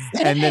said. Yes.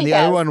 And then the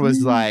other one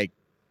was like,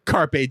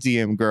 carpe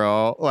diem,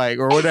 girl, like,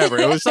 or whatever.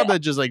 It was something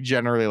just like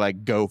generally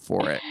like, go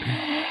for it.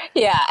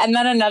 Yeah. And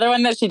then another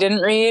one that she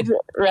didn't read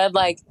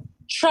like,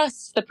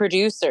 trust the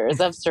producers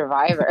of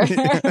Survivor.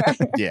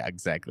 Yeah,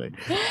 exactly.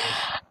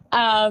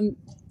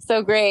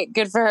 So great.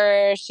 Good for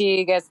her.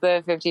 She gets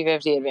the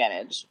 50-50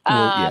 advantage.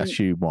 Well,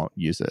 she won't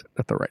use it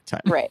at the right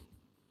time. Right.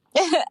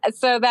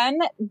 So then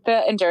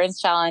the endurance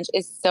challenge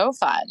is so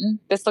fun.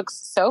 This looks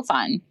so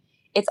fun.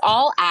 It's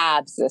all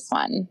abs, this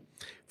one.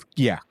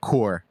 Yeah,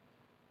 core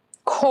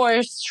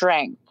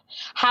strength.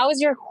 How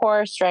is your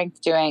core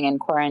strength doing in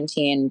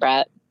quarantine,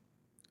 Brett?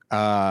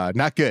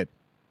 Not good.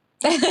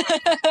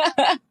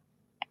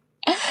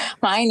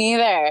 Mine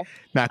either.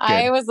 Not good.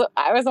 I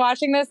was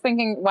watching this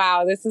thinking,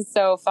 wow, this is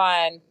so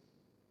fun.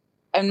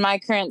 in my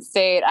current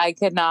state, I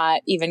could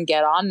not even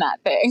get on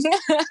that thing.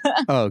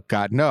 Oh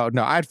God, no,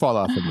 I'd fall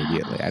off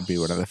immediately. I'd be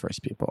one of the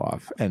first people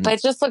off. But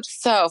it just looked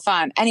so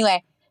fun.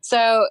 Anyway,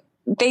 so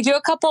they do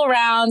a couple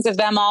rounds of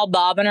them all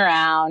bobbing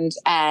around,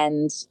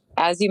 and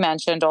as you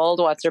mentioned, old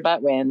what's her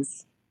butt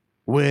wins.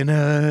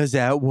 Winners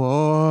at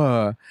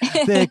war,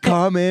 they're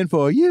coming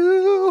for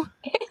you.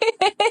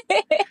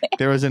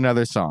 There was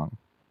another song.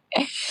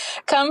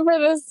 Come for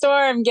the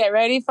storm, get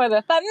ready for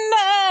the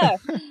thunder.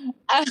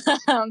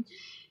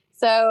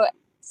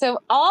 So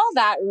all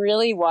that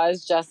really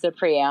was just a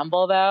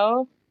preamble,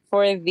 though,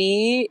 for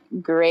the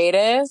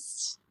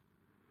greatest.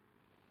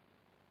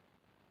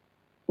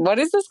 What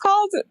is this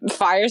called?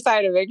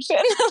 Fireside eviction?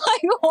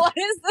 Like, what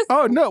is this?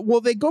 Oh, no. Well,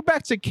 they go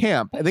back to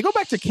camp.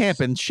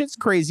 And shit's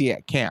crazy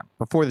at camp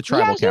before the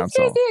tribal council. Yeah, shit's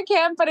crazy at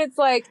camp, but it's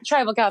like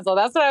tribal council.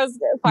 That's what I was...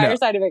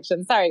 Fireside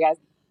eviction. Sorry, guys.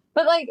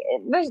 But, like,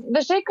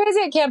 the shit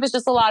crazy at camp is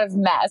just a lot of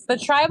mess. The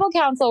tribal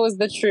council was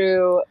the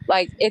true...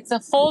 Like, it's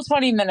a full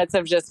 20 minutes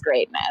of just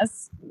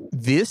greatness.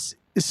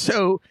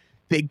 So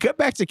they get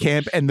back to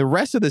camp, and the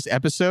rest of this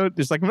episode,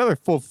 there's like another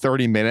full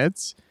 30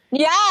 minutes.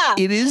 Yeah.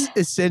 It is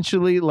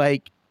essentially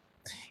like...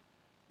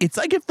 It's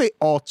like if they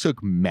all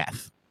took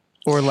meth,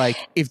 or like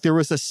if there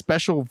was a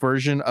special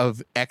version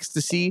of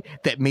ecstasy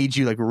that made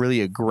you like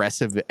really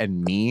aggressive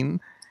and mean.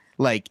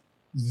 Like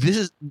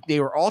they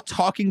were all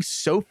talking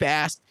so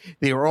fast.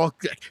 They were all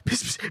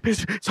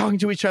like, talking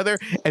to each other,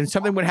 and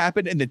something would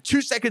happen. And then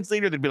 2 seconds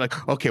later, they'd be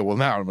like, okay, well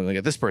now I'm going to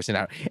get this person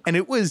out. And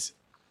it was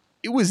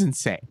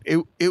insane.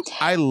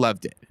 I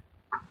loved it.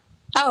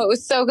 Oh, it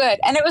was so good.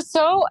 And it was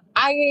so,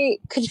 I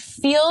could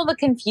feel the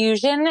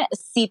confusion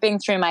seeping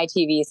through my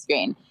TV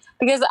screen.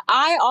 Because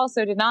I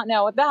also did not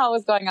know what the hell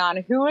was going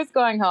on, who was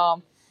going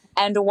home,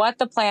 and what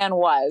the plan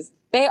was.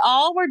 They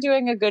all were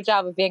doing a good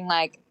job of being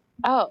like,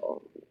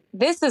 oh,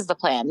 this is the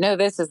plan. No,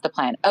 this is the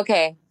plan.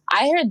 Okay,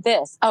 I heard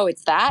this. Oh,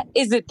 it's that?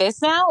 Is it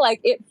this now? Like,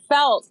 it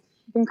felt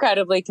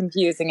incredibly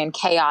confusing and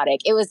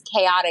chaotic. It was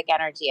chaotic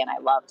energy, and I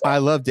loved it. I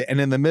loved it.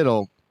 And in the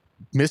middle,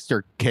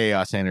 Mr.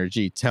 Chaos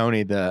Energy,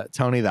 Tony the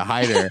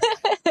hider.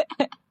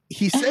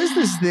 He says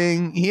this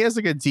thing. He has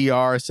like a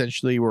DR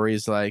essentially where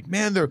he's like,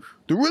 "Man, they're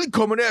really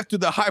coming after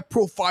the high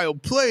profile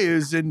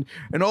players, and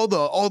all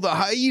the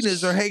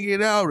hyenas are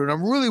hanging out, and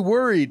I'm really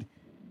worried."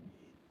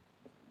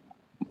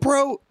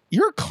 Bro,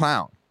 you're a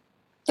clown.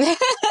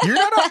 You're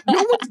not.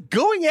 No one's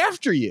going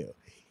after you.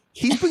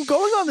 He's been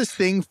going on this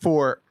thing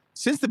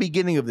since the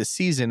beginning of the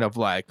season of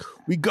like,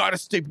 we gotta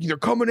stay. They're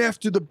coming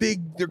after the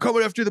big. They're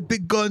coming after the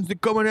big guns. They're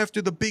coming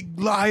after the big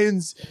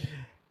lions.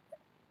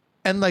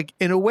 And like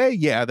in a way,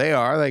 yeah, they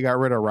are. They got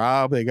rid of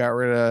Rob. They got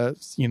rid of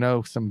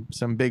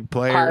some big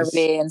players.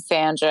 Harvey and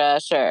Sandra,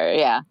 sure,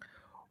 yeah.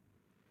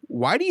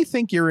 Why do you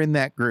think you're in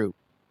that group?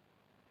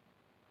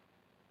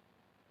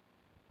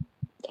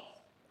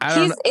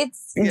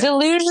 It's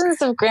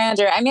delusions of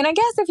grandeur. I mean, I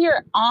guess if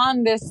you're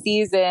on this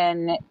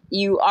season,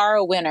 you are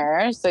a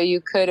winner, so you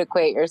could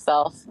equate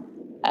yourself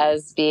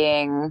as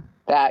being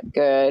that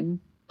good,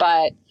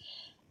 but.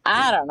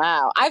 I don't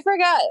know. I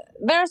forgot.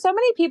 There are so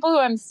many people who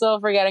I'm still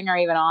forgetting are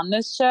even on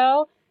this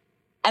show.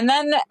 And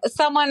then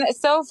someone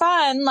so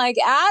fun like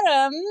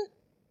Adam.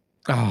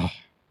 Oh.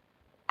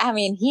 I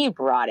mean, he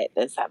brought it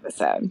this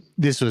episode.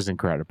 This was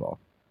incredible.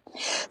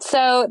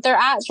 So they're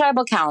at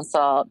Tribal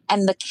Council,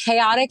 and the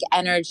chaotic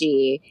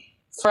energy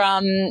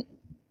from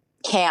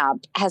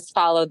camp has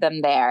followed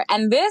them there.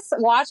 And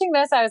watching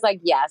this, I was like,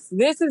 yes,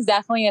 this is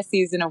definitely a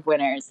season of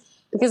winners.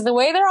 Because the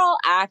way they're all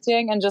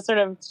acting and just sort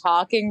of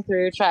talking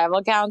through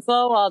Tribal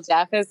Council while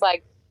Jeff is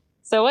like,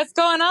 so what's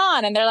going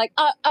on? And they're like,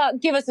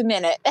 give us a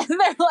minute. And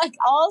they're like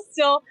all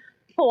still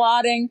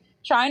plotting,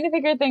 trying to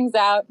figure things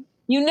out.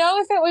 You know,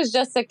 if it was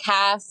just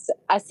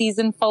a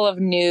season full of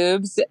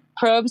noobs,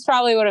 Probst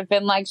probably would have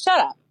been like,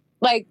 shut up.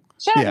 Like,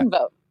 shut up and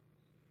vote.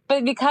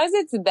 But because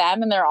it's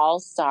them and they're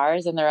all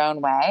stars in their own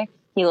way,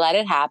 he let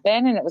it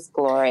happen, and it was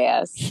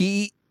glorious.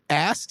 He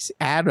asks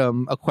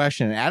Adam a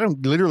question, and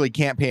Adam literally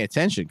can't pay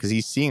attention because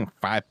he's seeing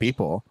 5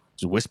 people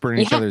just whispering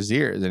in each other's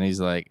ears, and he's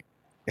like,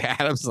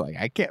 Adam's like,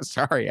 I can't,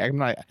 sorry, I'm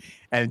not.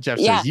 And Jeff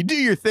says, you do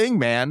your thing,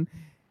 man.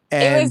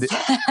 And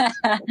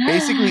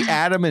basically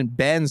Adam and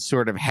Ben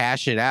sort of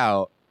hash it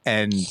out,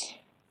 and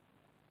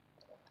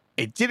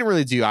it didn't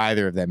really do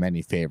either of them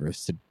any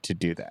favors to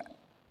do that.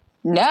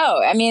 No,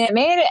 I mean,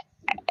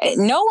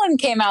 no one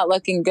came out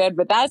looking good,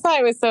 but that's why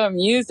it was so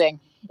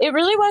amusing. It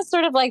really was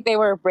sort of like they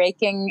were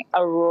breaking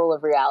a rule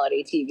of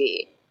reality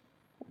TV,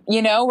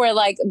 where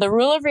like the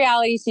rule of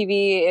reality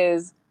TV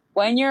is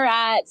when you're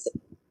at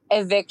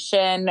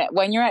eviction,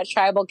 when you're at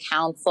tribal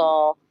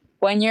council,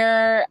 when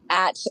you're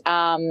at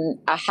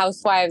a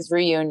housewives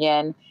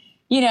reunion,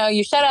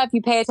 you shut up,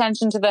 you pay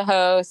attention to the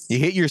host. You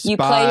hit your spot. You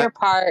play your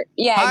part.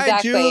 Yeah, Hi,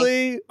 exactly.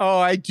 Julie. Oh,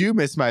 I do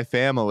miss my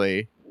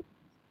family.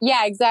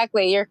 Yeah,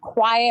 exactly. You're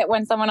quiet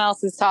when someone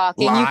else is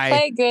talking. Lie. You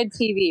play good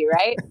TV,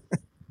 right?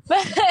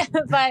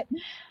 but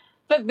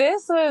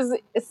this was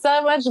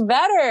so much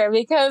better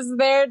because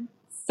they're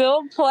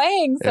still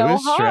playing so hard. It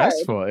was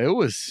stressful. It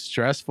was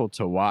stressful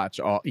to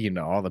watch all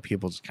the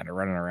people just kind of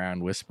running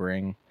around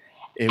whispering.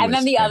 And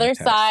then the other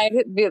side,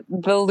 the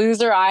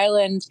Loser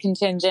Island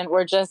contingent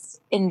were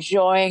just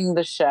enjoying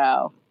the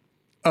show.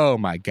 Oh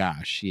my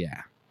gosh,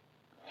 yeah.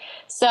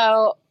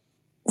 So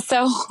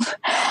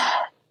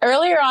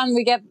earlier on,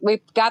 we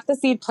got the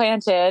seed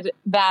planted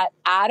that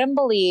Adam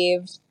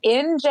believed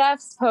in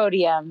Jeff's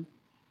podium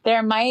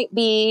there might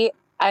be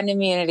an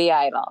immunity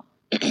idol.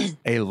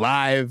 A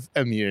live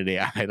immunity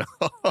idol.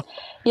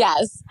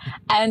 Yes.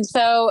 And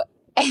so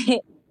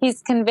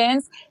he's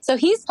convinced. So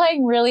he's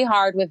playing really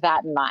hard with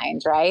that in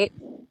mind, right?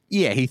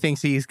 Yeah, he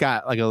thinks he's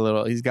got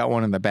he's got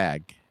one in the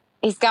bag.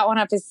 He's got one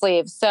up his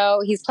sleeve.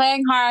 So he's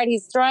playing hard.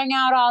 He's throwing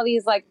out all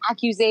these like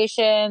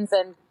accusations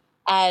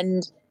and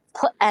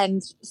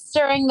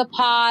stirring the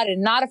pot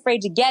and not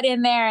afraid to get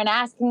in there and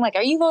asking like,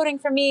 are you voting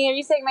for me? Are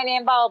you saying my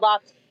name? Blah, blah,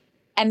 blah.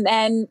 And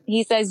then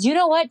he says, you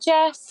know what,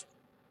 Jeff?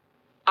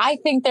 I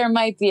think there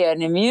might be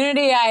an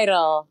immunity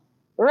idol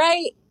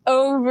right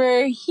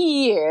over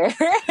here.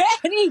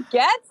 And he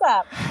gets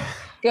up,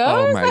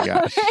 goes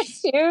over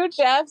to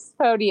Jeff's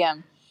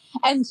podium.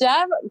 And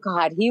Jeff,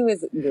 God, he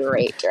was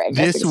great during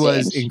this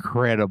was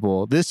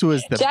incredible. This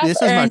was my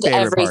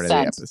favorite part of the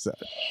episode.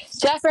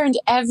 Jeff earned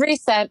every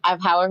cent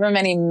of however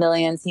many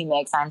millions he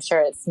makes. I'm sure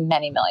it's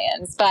many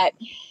millions. But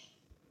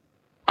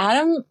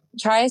Adam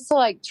tries to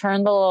like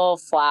turn the little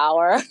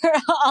flower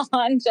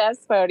on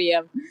Jeff's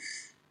podium.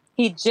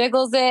 He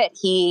jiggles it.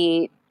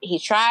 He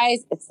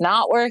tries. It's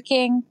not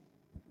working.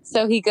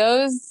 So he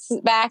goes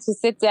back to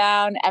sit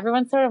down.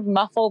 Everyone's sort of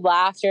muffled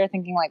laughter,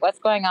 thinking like, what's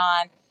going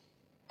on?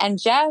 And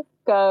Jeff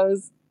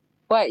goes,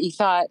 what, you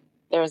thought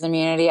there was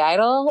immunity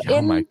idol?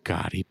 Oh my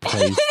God, he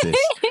plays this.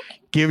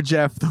 Give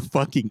Jeff the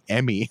fucking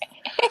Emmy.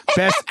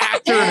 Best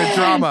actor in a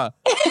drama.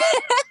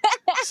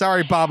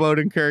 Sorry, Bob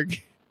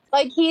Odenkirk.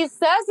 Like, he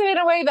says it in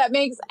a way that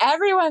makes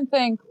everyone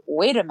think,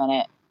 wait a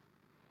minute.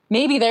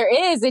 Maybe there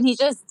is, and he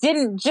just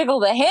didn't jiggle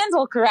the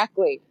handle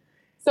correctly.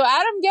 So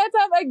Adam gets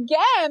up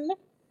again.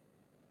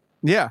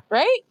 Yeah.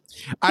 Right?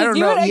 I don't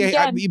know.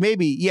 Yeah,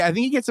 maybe. Yeah, I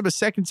think he gets up a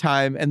second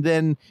time, and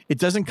then it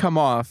doesn't come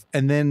off.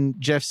 And then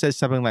Jeff says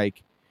something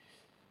like,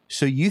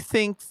 so you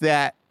think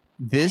that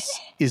this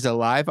is a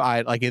live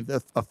idol, like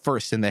a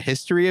first in the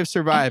history of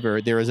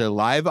Survivor, there is a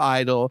live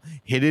idol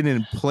hidden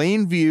in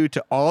plain view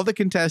to all the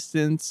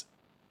contestants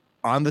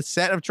on the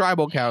set of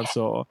Tribal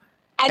Council,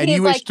 and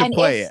you wish to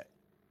play it.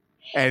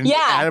 And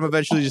Adam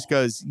eventually just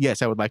goes,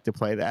 yes, I would like to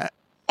play that.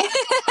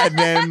 And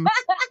then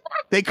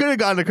they could have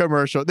gone to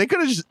commercial. They could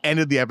have just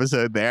ended the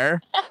episode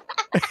there.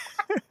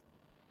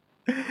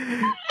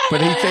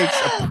 But he takes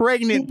a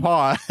pregnant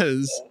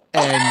pause,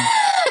 and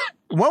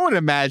one would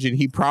imagine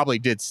he probably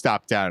did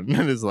stop down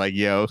and is like,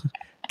 yo,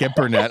 get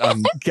Burnett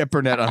on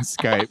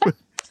Skype.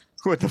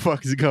 What the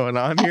fuck is going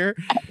on here?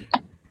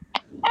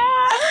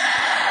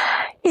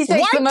 Why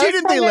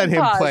didn't they let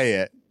him play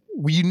it?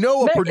 You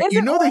know,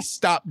 they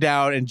stopped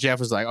down and Jeff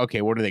was like,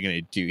 okay, what are they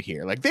going to do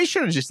here? Like, they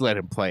should have just let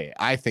him play it.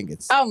 I think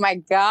it's... Oh, my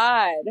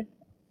God.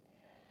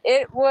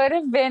 It would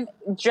have been...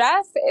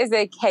 Jeff is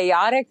a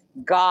chaotic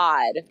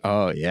god.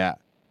 Oh, yeah.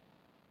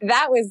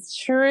 That was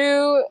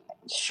true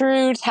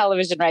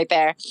television right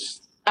there.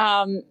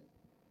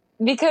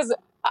 Because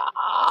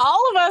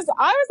all of us,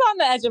 I was on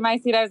the edge of my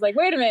seat. I was like,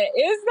 wait a minute,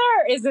 is there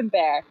or isn't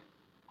there?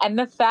 And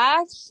the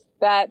fact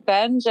that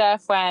then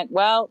Jeff went,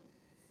 well...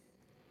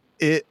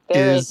 It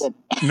is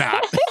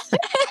not.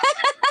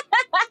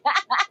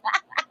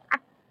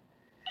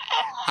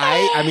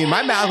 I mean,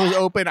 my mouth was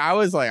open. I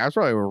was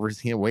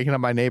probably waking up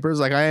my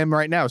neighbors like I am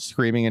right now,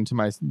 screaming into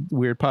my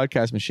weird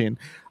podcast machine.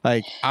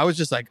 Like, I was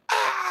just like,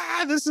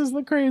 this is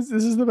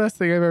the best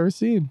thing I've ever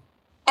seen.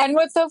 And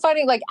what's so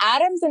funny, like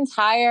Adam's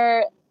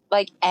entire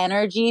like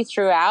energy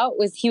throughout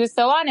he was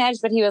so on edge,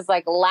 but he was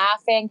like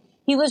laughing.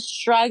 He was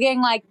shrugging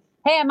like,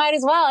 hey, I might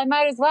as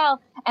well.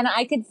 And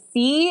I could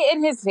see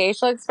in his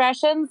facial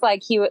expressions,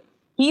 like he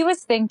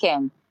was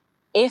thinking,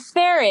 if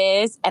there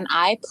is, and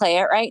I play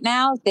it right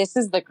now, this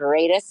is the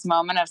greatest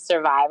moment of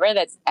Survivor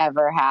that's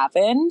ever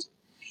happened.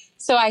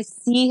 So I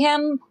see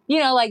him,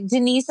 like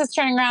Denise is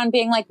turning around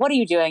being like, what are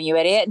you doing, you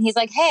idiot? And he's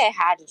like, hey, I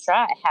had to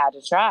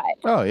try.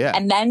 Oh, yeah.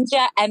 And then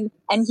and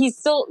he's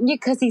still,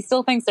 because he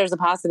still thinks there's a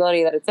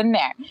possibility that it's in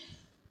there.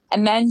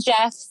 And then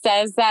Jeff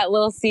says that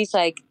little speech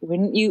like,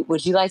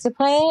 would you like to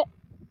play it?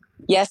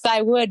 Yes,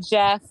 I would,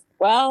 Jeff.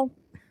 Well,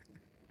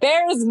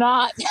 there's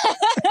not.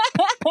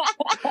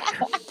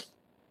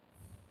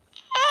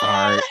 All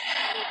right.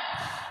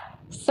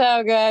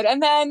 So good.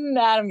 And then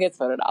Adam gets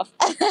voted off.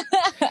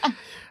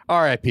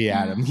 R.I.P.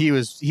 Adam. He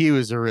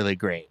was a really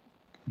great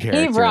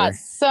character. He brought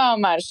so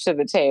much to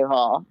the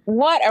table.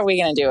 What are we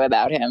going to do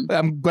without him?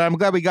 I'm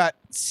glad we got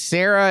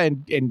Sarah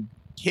and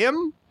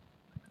Kim.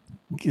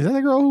 Is that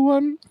the girl who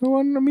won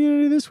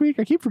immunity this week?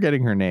 I keep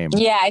forgetting her name.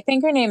 Yeah, I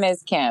think her name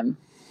is Kim.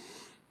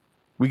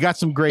 We got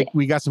some great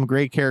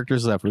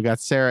characters left. We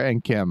got Sarah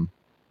and Kim.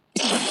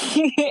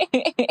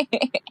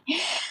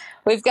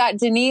 We've got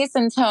Denise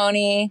and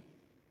Tony,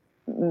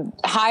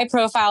 high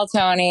profile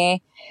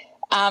Tony.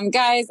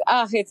 Guys,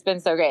 it's been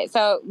so great.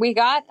 So we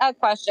got a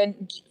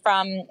question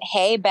from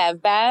Hey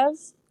Bev Bev.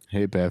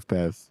 Hey Bev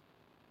Bev.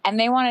 And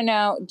they want to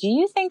know, do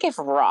you think if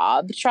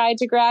Rob tried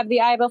to grab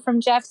the idol from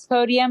Jeff's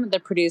podium, the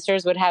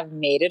producers would have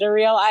made it a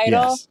real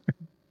idol? Yes.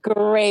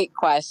 Great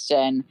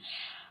question.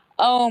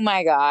 Oh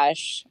my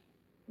gosh.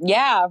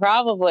 Yeah,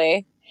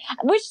 probably.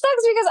 Which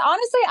sucks because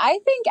honestly, I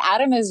think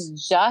Adam is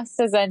just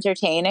as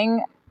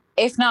entertaining,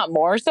 if not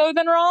more so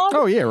than Rob.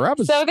 Oh yeah, Rob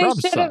is. So they Rob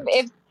should have,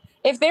 sucks.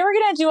 if they were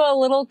going to do a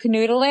little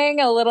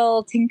canoodling, a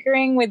little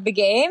tinkering with the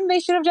game, they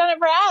should have done it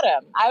for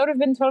Adam. I would have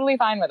been totally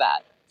fine with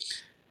that.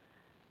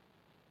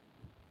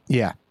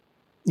 Yeah.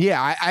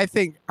 Yeah, I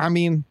think, I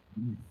mean,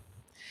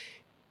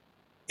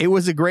 it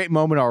was a great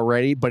moment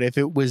already, but if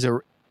it was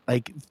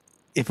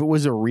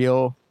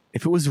real,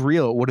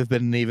 it would have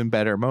been an even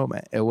better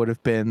moment. It would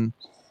have been,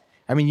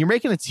 I mean, you're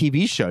making a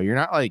TV show. You're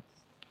not like.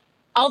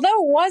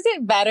 Although, was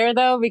it better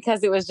though?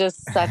 Because it was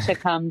just such a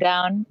come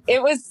down.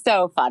 It was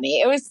so funny.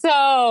 It was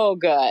so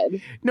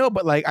good. No,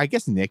 but like, I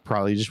guess Nick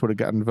probably just would have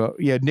gotten vote.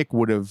 Yeah, Nick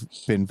would have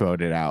been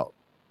voted out.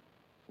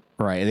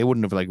 Right. And they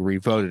wouldn't have like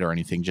re-voted or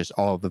anything. Just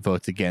all of the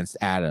votes against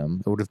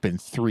Adam. It would have been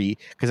 3.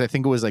 Because I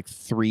think it was like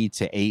 3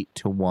 to 8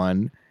 to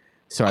 1.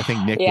 So I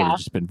think Nick would have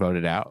just been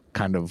voted out.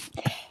 Kind of.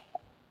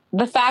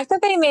 The fact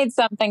that they made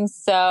something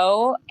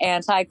so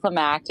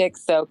anticlimactic,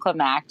 so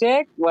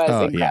climactic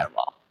was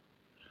incredible.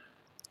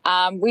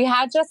 Yeah. We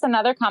had just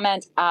another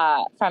comment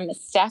from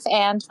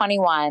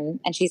Steph-Ann21,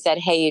 and she said,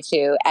 hey, you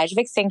two, Edge of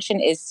Extinction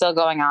is still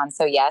going on.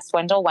 So yes,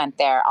 Wendell went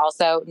there.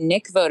 Also,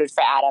 Nick voted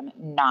for Adam,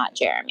 not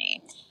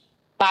Jeremy.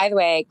 By the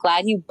way,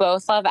 glad you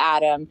both love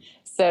Adam.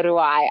 So do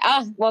I.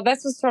 Well,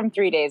 this was from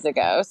 3 days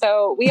ago.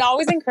 So we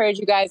always encourage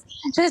you guys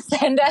to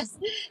send us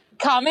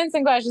comments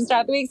and questions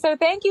throughout the week. So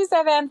thank you,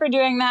 Sevan, for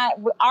doing that.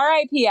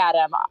 R.I.P.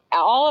 Adam.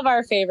 All of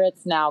our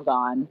favorites now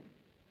gone.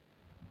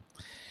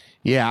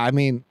 Yeah, I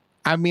mean,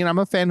 I'm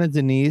a fan of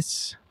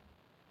Denise.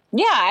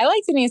 Yeah, I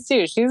like Denise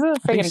too. She's a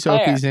freaking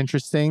player. Sophie's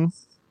interesting.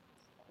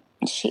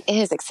 She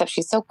is, except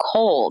she's so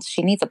cold.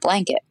 She needs a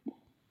blanket.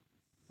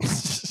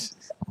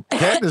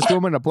 Get this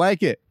woman a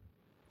blanket.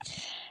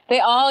 They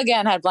all,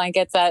 again, had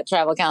blankets at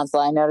Tribal Council.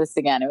 I noticed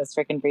again, it was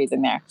freaking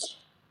freezing there.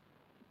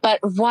 But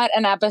what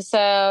an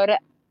episode.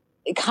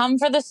 Come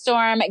for the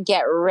storm.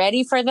 Get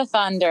ready for the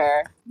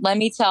thunder. Let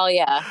me tell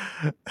you.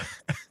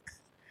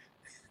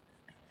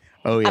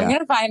 Oh, yeah. I'm going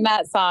to find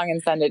that song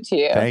and send it to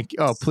you. Thank you.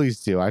 Oh,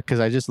 please do. Because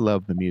I just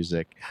love the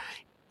music.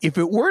 If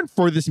it weren't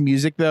for this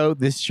music, though,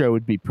 this show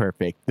would be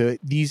perfect.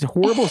 These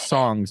horrible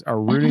songs are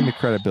ruining the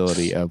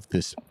credibility of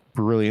this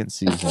brilliant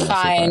season.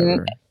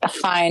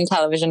 Fine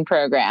television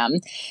program.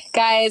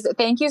 Guys,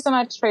 thank you so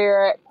much for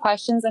your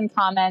questions and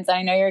comments.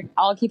 I know you're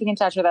all keeping in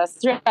touch with us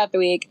throughout the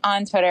week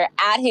on Twitter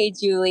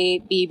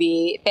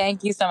 @HeyJulieBB.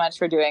 Thank you so much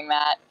for doing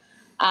that.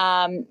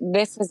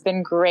 This has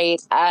been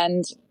great.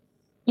 And,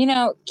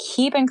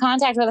 keep in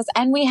contact with us.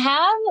 And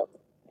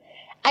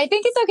I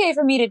think it's okay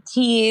for me to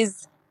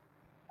tease,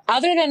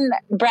 other than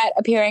Brett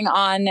appearing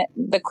on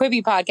the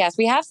Quibi podcast,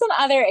 we have some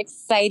other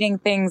exciting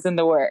things in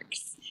the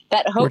works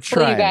that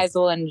hopefully you guys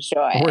will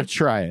enjoy. We're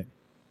trying.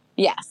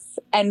 Yes.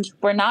 And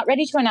we're not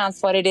ready to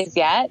announce what it is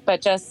yet,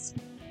 but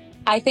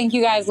I think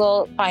you guys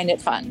will find it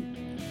fun.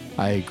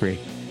 I agree.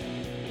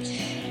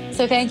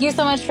 So thank you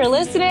so much for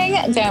listening.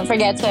 Don't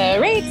forget to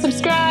rate,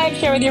 subscribe,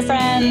 share with your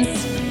friends.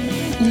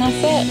 And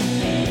that's it.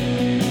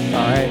 All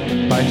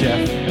right. Bye,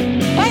 Jeff.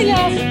 Bye,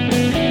 Jeff.